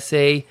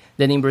USA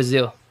than in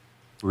Brazil?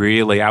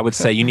 Really? I would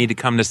say you need to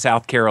come to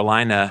South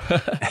Carolina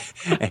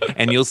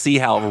and you'll see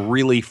how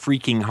really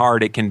freaking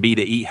hard it can be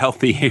to eat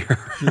healthy here.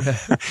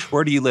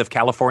 Where do you live?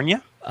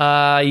 California?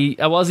 I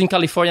was in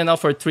California now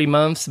for 3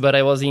 months, but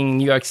I was in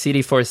New York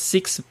City for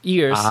 6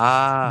 years.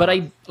 But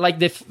I like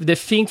the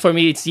thing for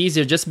me, it's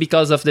easier just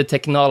because of the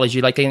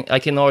technology. Like I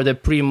can order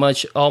pretty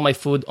much all my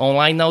food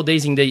online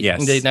nowadays in the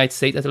United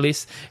States, at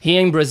least.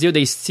 Here in Brazil,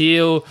 they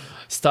still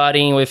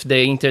starting with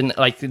the internet,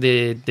 like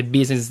the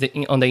business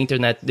on the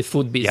internet, the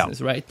food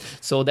business, right?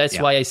 So that's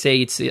why I say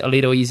it's a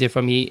little easier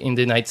for me in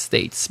the United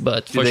States.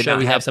 But for sure,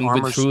 we have some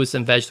good fruits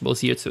and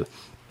vegetables here too.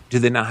 Do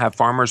they not have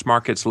farmers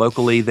markets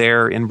locally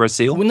there in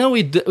Brazil? Well, no,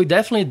 we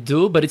definitely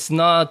do, but it's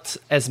not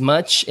as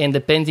much. And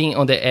depending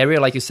on the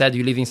area, like you said,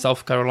 you live in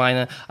South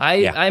Carolina.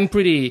 I'm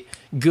pretty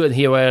good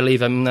here where I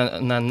live. I'm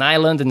on an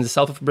island in the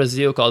south of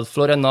Brazil called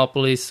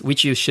Florianopolis,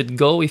 which you should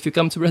go if you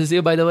come to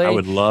Brazil, by the way. I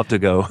would love to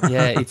go.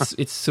 Yeah,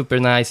 it's super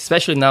nice,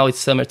 especially now it's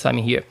summertime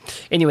here.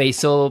 Anyway,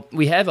 so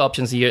we have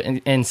options here,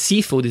 and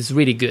seafood is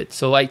really good.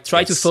 So I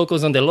try to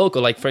focus on the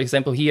local. Like, for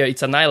example, here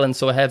it's an island,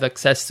 so I have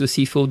access to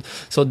seafood.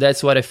 So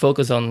that's what I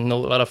focus on. You know,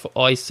 a lot of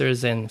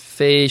oysters and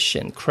fish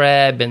and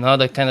crab and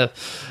other kind of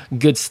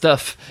good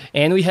stuff.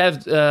 And we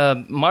have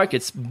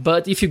markets.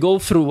 But if you go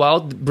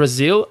throughout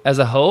Brazil as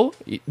a whole,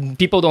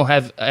 people don't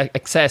have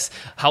access.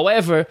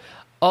 However,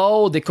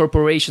 all the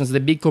corporations, the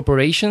big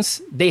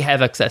corporations, they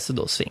have access to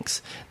those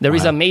things. There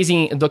is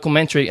amazing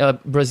documentary,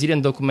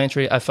 Brazilian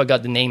documentary, I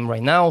forgot the name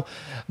right now,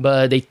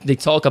 but they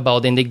talk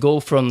about, and they go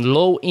from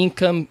low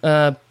income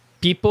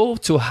people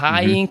to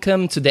high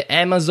income to the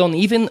Amazon.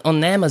 Even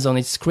on Amazon,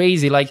 it's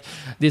crazy. Like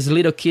this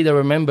little kid, I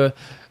remember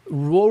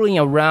rolling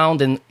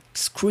around and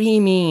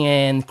screaming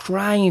and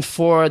crying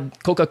for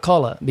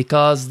Coca-Cola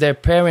because their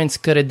parents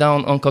cut it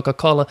down on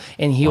Coca-Cola,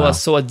 and he was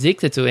so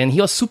addicted to it. And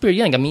he was super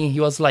young. I mean, he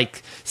was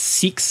like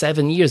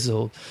 6-7 years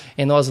old,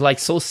 and I was like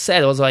so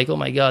sad. I was like, oh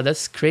my God,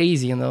 that's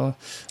crazy, you know,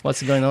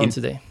 what's going on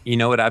today. You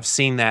know what, I've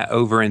seen that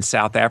over in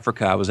South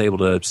Africa. I was able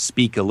to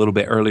speak a little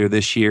bit earlier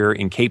this year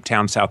in Cape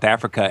Town, South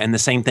Africa, and the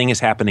same thing is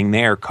happening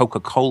there.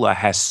 Coca-Cola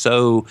has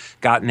so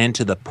gotten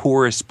into the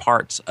poorest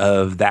parts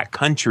of that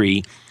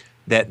country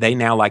that they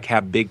now like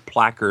have big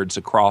placards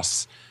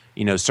across,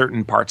 you know,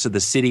 certain parts of the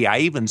city. I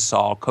even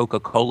saw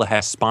Coca-Cola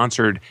has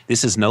sponsored,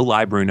 this is no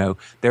lie, Bruno,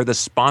 they're the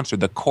sponsor,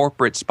 the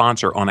corporate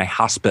sponsor on a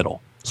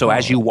hospital. So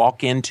as you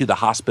walk into the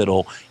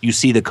hospital, you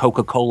see the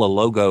Coca-Cola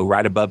logo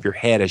right above your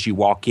head as you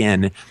walk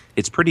in.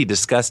 It's pretty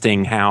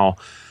disgusting how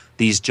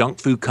these junk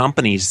food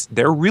companies,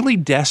 they're really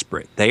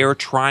desperate. They are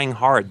trying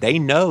hard. They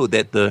know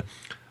that the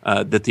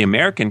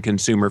American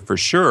consumer for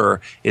sure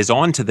is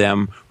on to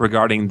them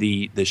regarding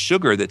the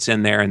sugar that's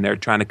in there, and they're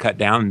trying to cut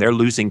down, and they're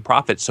losing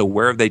profits. So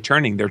where are they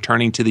turning? They're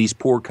turning to these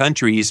poor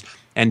countries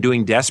and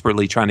doing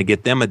desperately trying to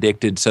get them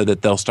addicted so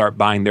that they'll start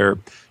buying their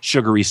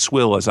sugary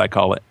swill, as I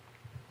call it.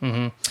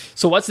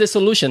 So what's the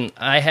solution?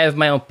 I have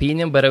my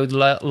opinion, but I would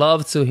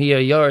love to hear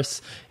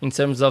yours in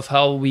terms of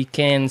how we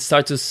can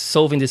start to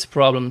solving this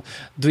problem.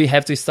 Do we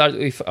have to start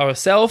with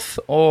ourselves,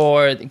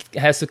 or it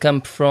has to come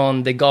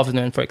from the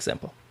government, for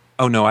example?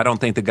 Oh, no, I don't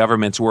think the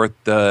government's worth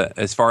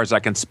as far as I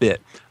can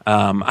spit.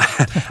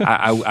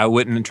 I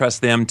wouldn't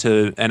trust them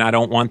to, and I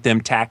don't want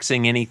them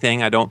taxing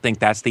anything. I don't think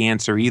that's the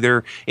answer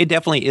either. It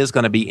definitely is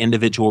going to be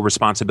individual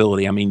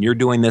responsibility. I mean, you're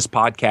doing this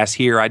podcast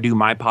here. I do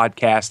my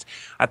podcast.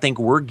 I think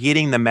we're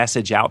getting the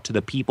message out to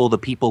the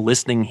people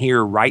listening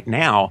here right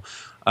now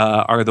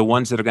are the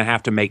ones that are going to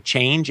have to make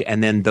change.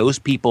 And then those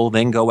people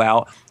then go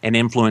out and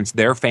influence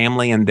their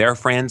family and their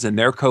friends and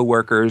their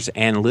coworkers.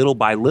 And little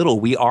by little,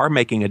 we are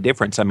making a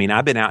difference. I mean,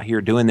 I've been out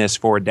here doing this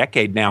for a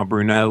decade now,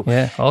 Bruno.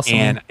 Yeah, awesome.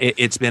 And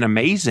it's been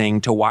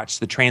amazing to watch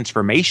the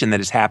transformation that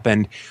has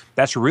happened.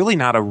 That's really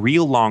not a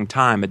real long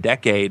time, a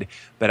decade.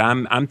 But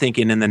I'm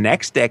thinking in the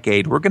next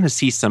decade, we're going to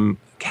see some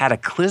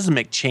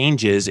cataclysmic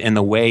changes in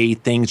the way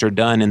things are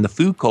done in the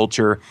food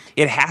culture.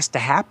 It has to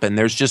happen.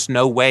 There's just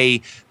no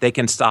way they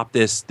can stop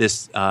this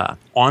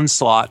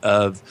onslaught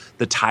of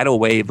the tidal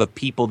wave of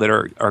people that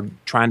are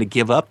trying to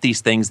give up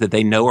these things that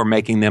they know are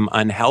making them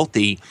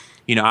unhealthy.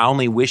 You know, I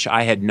only wish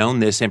I had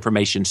known this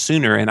information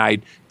sooner, and I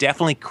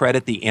definitely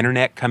credit the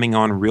internet coming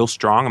on real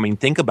strong. I mean,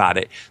 think about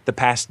it. The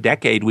past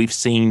decade, we've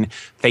seen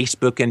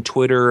Facebook and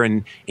Twitter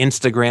and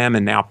Instagram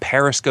and now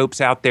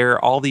Periscope's out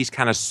there, all these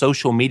kind of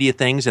social media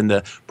things, and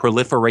the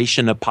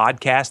proliferation of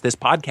podcasts. This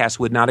podcast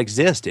would not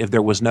exist if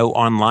there was no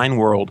online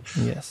world,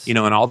 you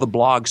know, and all the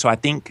blogs. So I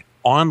think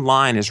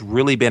online has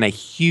really been a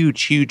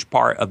huge, huge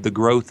part of the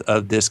growth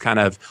of this kind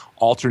of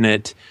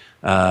alternate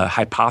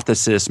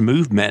hypothesis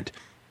movement,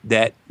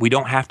 that we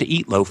don't have to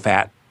eat low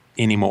fat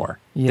anymore,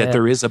 that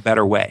there is a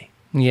better way.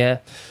 Yeah.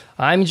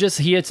 I'm just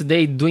here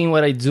today doing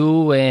what I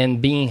do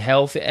and being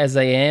healthy as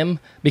I am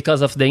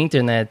because of the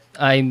internet.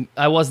 I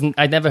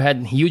never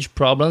had huge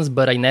problems,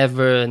 but I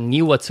never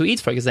knew what to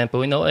eat, for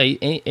example. You know,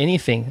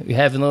 anything. We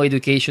have no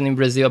education in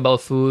Brazil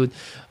about food,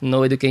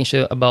 no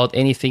education about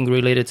anything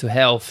related to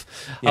health.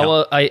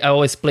 Yeah. I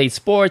always played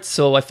sports,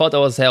 so I thought I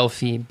was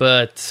healthy.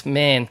 But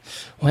man,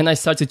 when I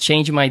started to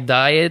change my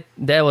diet,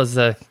 that was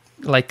a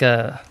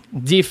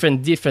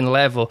different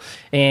level,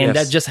 and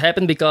that just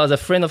happened because a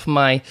friend of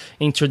mine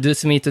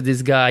introduced me to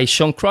this guy,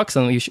 Sean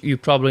Croxton. You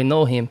probably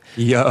know him.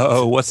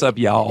 Yo, what's up,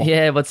 y'all?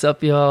 Yeah, what's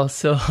up, y'all?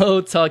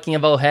 So talking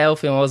about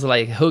health, and I was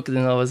like hooked, and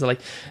I was like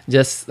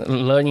just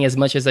learning as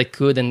much as I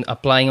could and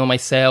applying on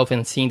myself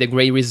and seeing the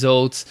great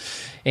results.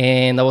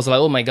 And I was like,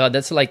 oh my God,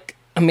 that's like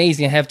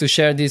amazing. I have to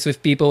share this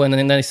with people. And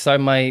then I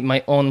start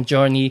my own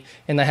journey.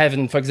 And I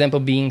haven't, for example,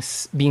 being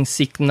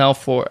sick now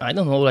for, I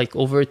don't know, like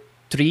over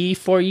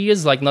 3-4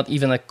 years, like not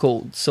even a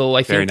cold. So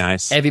I think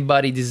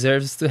everybody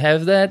deserves to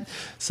have that.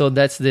 So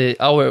that's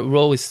our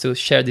role is to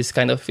share this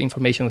kind of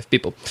information with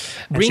people.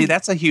 See,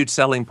 that's a huge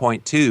selling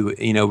point too.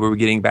 You know, we're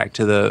getting back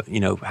to the, you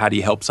know, how do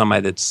you help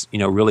somebody that's, you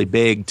know, really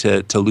big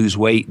to lose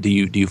weight? Do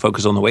you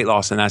focus on the weight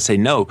loss? And I say,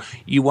 no,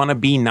 you want to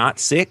be not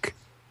sick?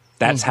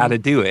 That's how to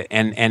do it.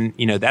 And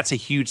you know, that's a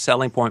huge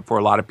selling point for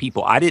a lot of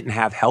people. I didn't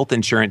have health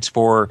insurance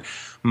for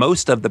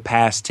most of the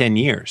past 10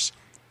 years.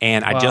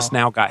 And I just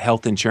now got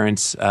health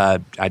insurance.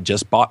 I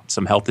just bought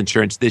some health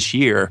insurance this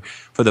year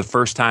for the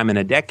first time in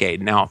a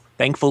decade. Now,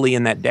 thankfully,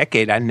 in that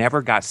decade, I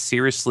never got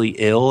seriously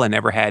ill. I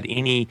never had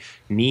any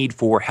need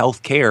for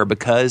health care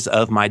because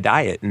of my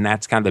diet. And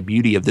that's kind of the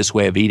beauty of this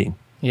way of eating.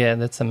 Yeah,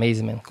 that's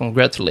amazing, man.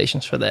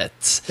 Congratulations for that.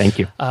 Thank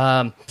you.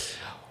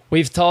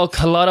 We've talked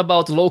a lot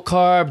about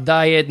low-carb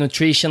diet,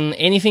 nutrition.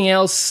 Anything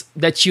else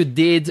that you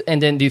did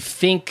and then do you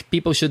think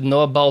people should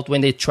know about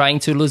when they're trying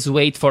to lose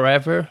weight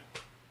forever?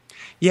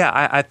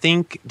 Yeah, I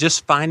think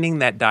just finding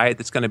that diet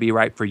that's going to be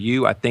right for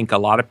you. I think a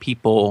lot of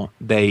people,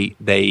 they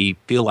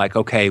feel like,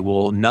 okay,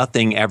 well,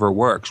 nothing ever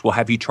works. Well,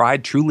 have you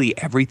tried truly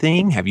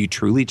everything? Have you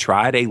truly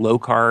tried a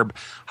low-carb,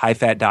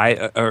 high-fat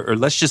diet? Or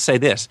let's just say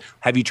this.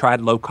 Have you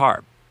tried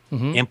low-carb?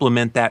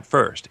 Implement that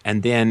first.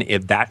 And then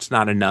if that's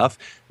not enough,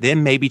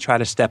 then maybe try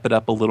to step it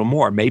up a little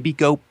more. Maybe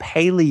go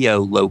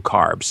paleo low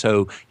carb.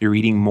 So you're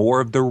eating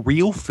more of the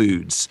real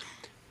foods.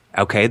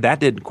 Okay,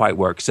 that didn't quite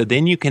work. So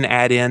then you can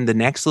add in the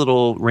next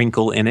little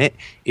wrinkle in it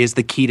is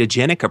the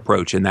ketogenic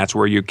approach. And that's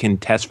where you can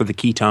test for the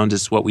ketones.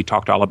 It's what we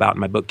talked all about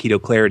in my book,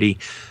 Keto Clarity.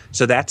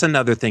 So that's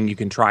another thing you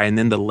can try. And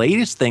then the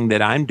latest thing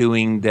that I'm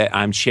doing that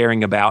I'm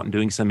sharing about and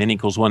doing some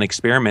N=1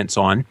 experiments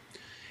on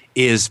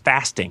is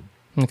fasting.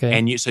 Okay.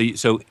 And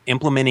so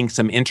implementing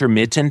some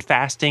intermittent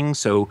fasting,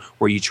 so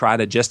where you try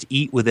to just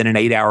eat within an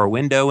 8-hour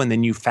window and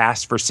then you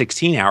fast for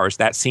 16 hours.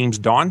 That seems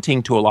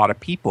daunting to a lot of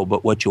people,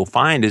 but what you'll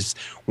find is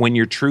when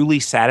you're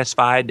truly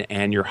satisfied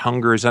and your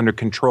hunger is under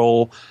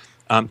control,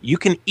 you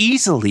can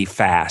easily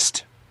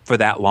fast for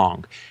that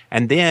long.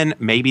 And then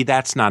maybe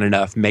that's not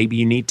enough. Maybe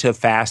you need to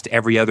fast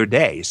every other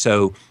day.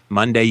 So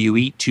Monday you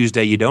eat,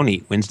 Tuesday you don't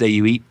eat, Wednesday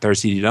you eat,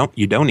 Thursday you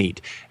don't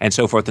eat, and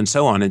so forth and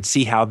so on, and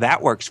see how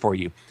that works for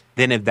you.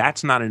 Then if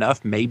that's not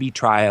enough, maybe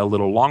try a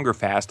little longer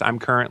fast. I'm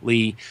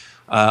currently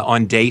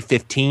on day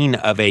 15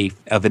 of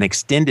an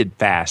extended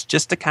fast,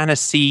 just to kind of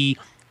see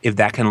if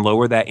that can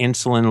lower that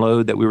insulin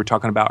load that we were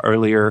talking about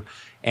earlier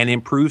and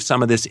improve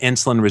some of this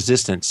insulin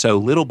resistance. So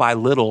little by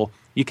little,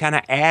 you kind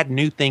of add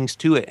new things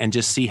to it and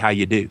just see how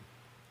you do.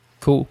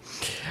 Cool.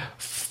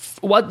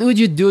 What would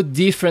you do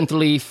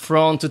differently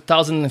from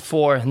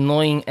 2004,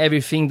 knowing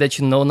everything that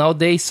you know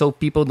nowadays, so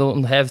people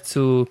don't have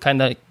to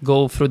kind of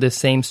go through the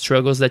same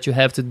struggles that you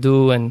have to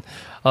do and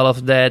all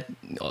of that,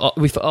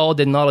 with all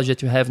the knowledge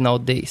that you have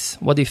nowadays?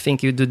 What do you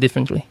think you do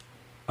differently?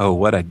 Oh,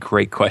 what a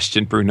great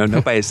question, Bruno.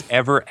 Nobody has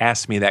ever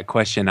asked me that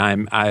question.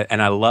 And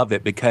I love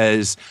it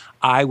because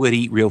I would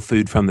eat real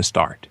food from the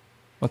start.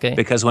 Okay.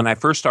 Because when I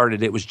first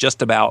started, it was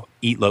just about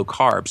eat low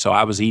carb. So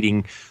I was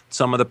eating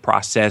some of the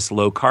processed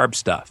low carb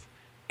stuff.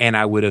 And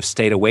I would have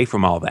stayed away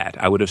from all that.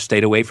 I would have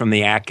stayed away from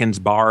the Atkins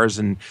bars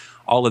and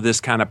all of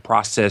this kind of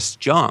processed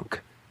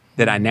junk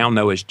that I now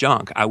know is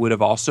junk. I would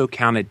have also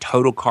counted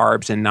total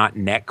carbs and not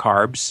net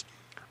carbs.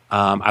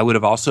 I would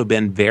have also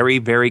been very,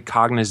 very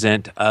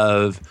cognizant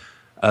of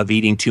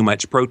eating too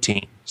much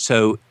protein.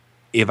 So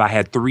if I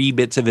had 3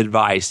 bits of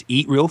advice,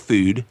 eat real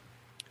food,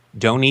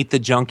 don't eat the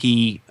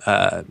junky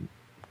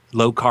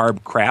low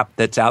carb crap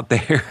that's out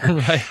there,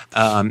 Right.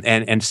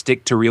 And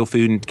stick to real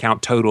food and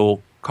count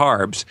total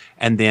carbs,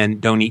 and then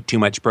don't eat too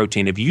much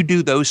protein. If you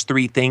do those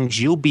 3 things,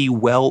 you'll be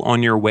well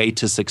on your way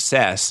to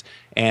success.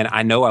 And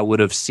I know I would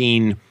have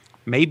seen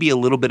maybe a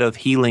little bit of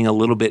healing a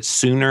little bit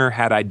sooner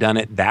had I done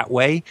it that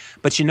way.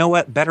 But you know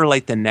what? Better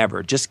late than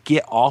never. Just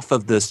get off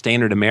of the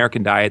standard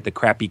American diet, the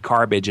crappy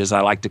garbage, as I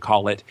like to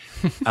call it,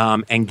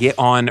 and get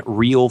on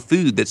real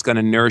food that's going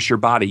to nourish your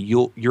body.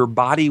 Your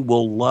body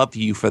will love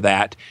you for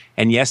that.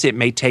 And yes, it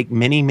may take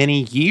many,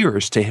 many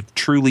years to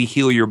truly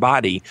heal your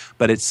body,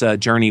 but it's a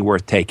journey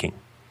worth taking.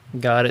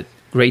 Got it.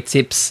 Great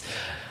tips.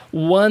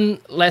 One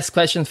last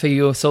question for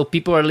you. So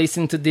people are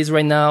listening to this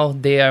right now.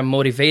 They are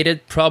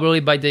motivated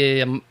probably by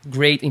the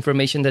great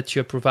information that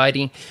you're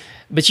providing.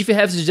 But if you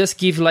have to just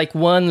give like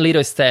one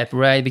little step,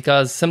 right?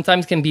 Because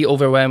sometimes it can be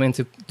overwhelming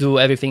to do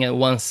everything at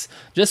once.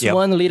 Just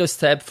one little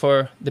step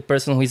for the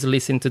person who is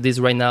listening to this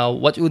right now.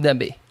 What would that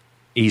be?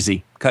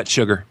 Easy. Cut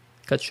sugar.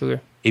 Cut sugar.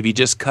 If you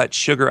just cut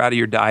sugar out of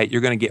your diet,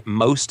 you're going to get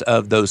most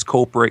of those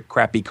culprit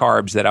crappy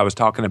carbs that I was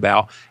talking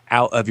about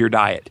out of your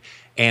diet.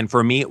 And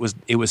for me, it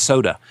was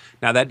soda.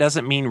 Now, that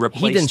doesn't mean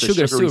replace hidden the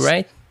sugars too,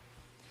 right?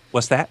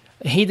 What's that?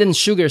 Hidden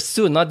sugars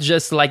too, not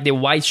just like the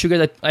white sugar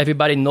that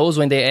everybody knows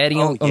when they're adding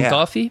on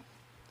coffee.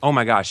 Oh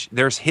my gosh,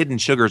 there's hidden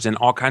sugars in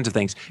all kinds of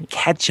things.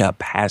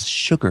 Ketchup has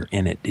sugar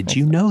in it. Did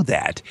you know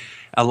that?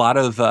 A lot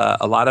of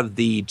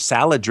the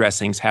salad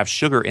dressings have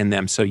sugar in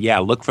them. So yeah,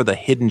 look for the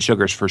hidden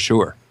sugars for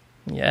sure.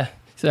 Yeah.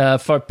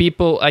 For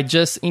people, I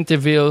just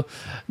interviewed.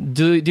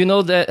 Do you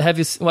know that? Have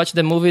you watched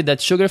the movie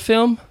That Sugar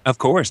Film? Of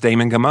course,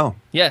 Damon Gameau.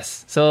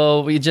 Yes.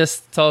 So we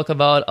just talk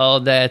about all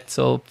that.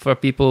 So for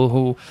people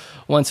who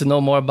want to know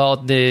more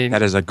about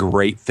that is a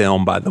great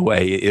film, by the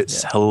way.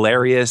 It's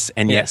hilarious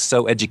and yet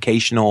so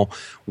educational.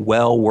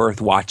 Well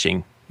worth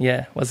watching.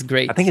 Yeah, it was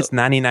great. I think it's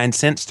 99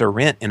 cents to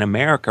rent in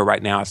America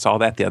right now. I saw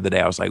that the other day.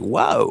 I was like,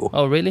 whoa.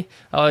 Oh, really?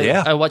 Oh,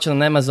 yeah. I watched it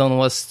on Amazon. It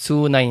was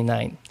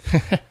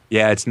 $2.99.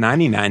 Yeah, it's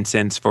 99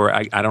 cents for,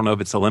 I don't know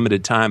if it's a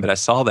limited time, but I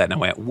saw that and I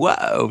went,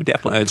 whoa,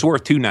 definitely. It's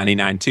worth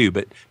 $2.99 too,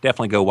 but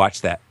definitely go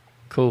watch that.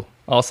 Cool.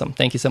 Awesome.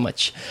 Thank you so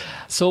much.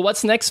 So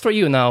what's next for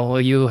you now?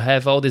 You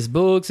have all these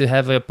books. You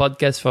have a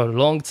podcast for a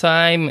long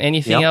time.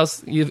 Anything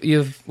else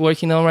you're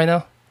working on right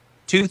now?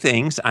 Two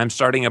things. I'm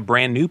starting a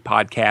brand new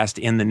podcast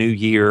in the new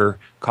year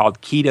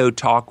called Keto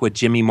Talk with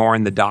Jimmy Moore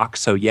and the Doc.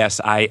 So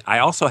yes, I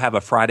also have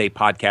a Friday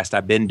podcast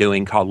I've been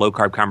doing called Low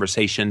Carb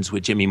Conversations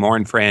with Jimmy Moore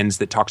and Friends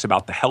that talks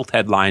about the health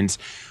headlines.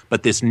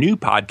 But this new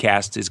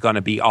podcast is going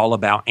to be all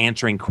about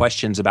answering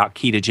questions about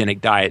ketogenic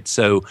diet.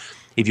 So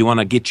if you want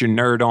to get your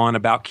nerd on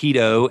about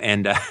keto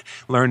and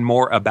learn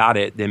more about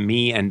it, then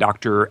me and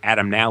Dr.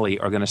 Adam Nally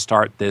are going to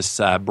start this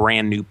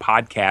brand new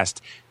podcast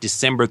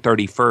December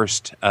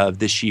 31st of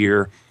this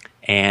year.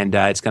 And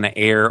it's going to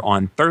air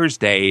on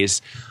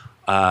Thursdays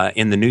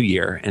in the new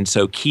year. And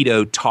so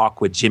Keto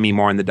Talk with Jimmy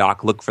Moore and the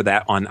Doc, look for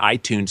that on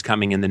iTunes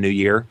coming in the new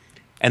year.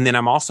 And then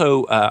I've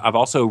also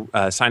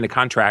signed a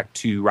contract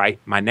to write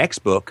my next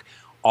book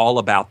all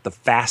about the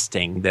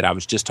fasting that I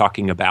was just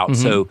talking about.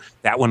 Mm-hmm. So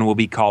that one will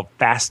be called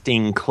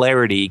Fasting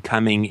Clarity,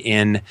 coming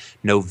in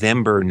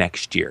November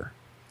next year.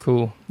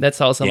 Cool. That's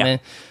awesome,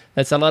 man.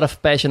 That's a lot of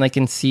passion I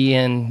can see,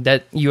 and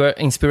that you are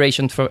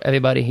inspiration for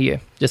everybody here.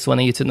 Just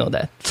wanted you to know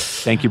that.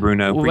 Thank you,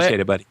 Bruno. Appreciate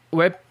it, buddy.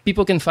 Where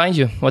people can find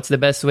you? What's the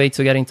best way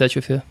to get in touch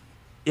with you?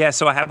 Yeah,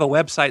 so I have a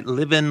website,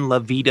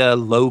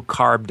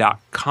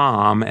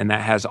 livinlavitalow.com, and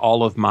that has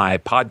all of my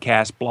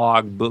podcast,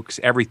 blog, books,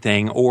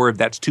 everything. Or if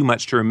that's too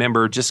much to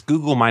remember, just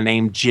Google my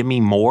name,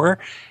 Jimmy Moore,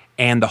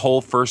 and the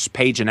whole first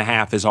page and a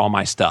half is all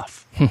my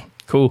stuff.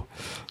 Cool.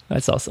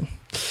 That's awesome.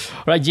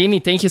 All right, Jimmy,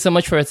 thank you so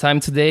much for your time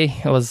today.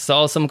 It was an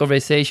awesome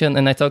conversation,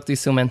 and I talk to you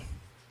soon, man.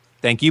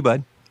 Thank you,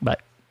 bud. Bye.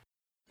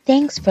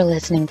 Thanks for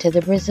listening to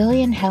the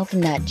Brazilian Health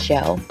Nut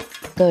Show.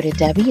 Go to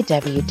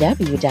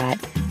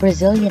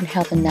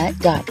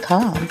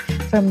www.brazilianhealthnut.com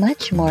for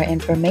much more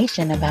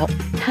information about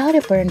how to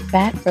burn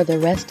fat for the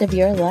rest of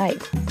your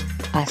life.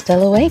 Hasta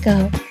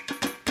luego.